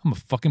 I'm a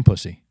fucking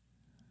pussy.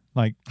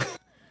 Like,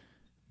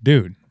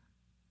 dude,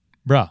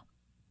 bruh,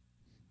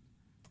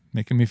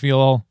 making me feel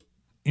all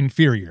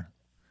inferior.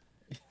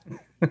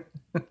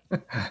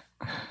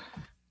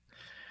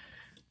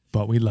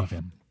 But we love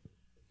him.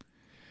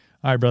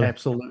 All right, brother.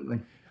 Absolutely.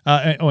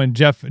 And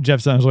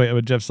Jeff's on his way.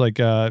 Jeff's like,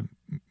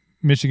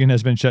 Michigan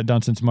has been shut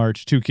down since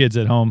March. 2 kids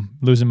at home,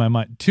 losing my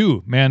mind.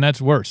 2, man,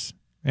 that's worse.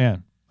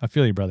 Man, I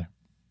feel you, brother.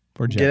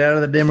 Poor Jeff. Get out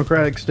of the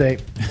Democratic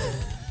state.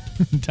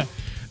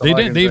 They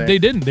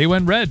didn't. They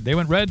went red. They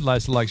went red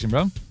last election,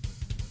 bro.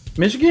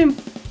 Michigan?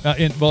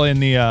 In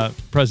the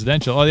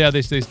presidential. Oh yeah,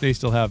 they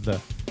still have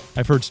the.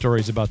 I've heard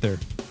stories about their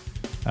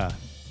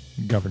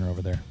governor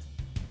over there.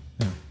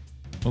 Yeah.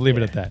 We'll leave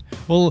it at that.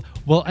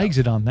 We'll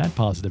exit on that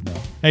positive note.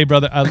 Hey,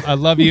 brother, I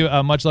love you.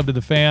 Much love to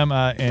the fam.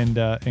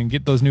 And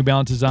get those New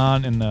Balances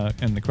on and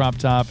the crop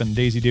top and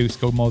Daisy Dukes.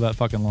 Go mow that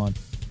fucking lawn.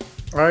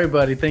 All right,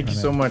 buddy. Thank you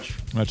so much.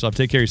 Much love.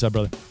 Take care of yourself,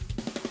 brother.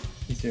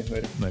 You too.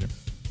 Later. Later.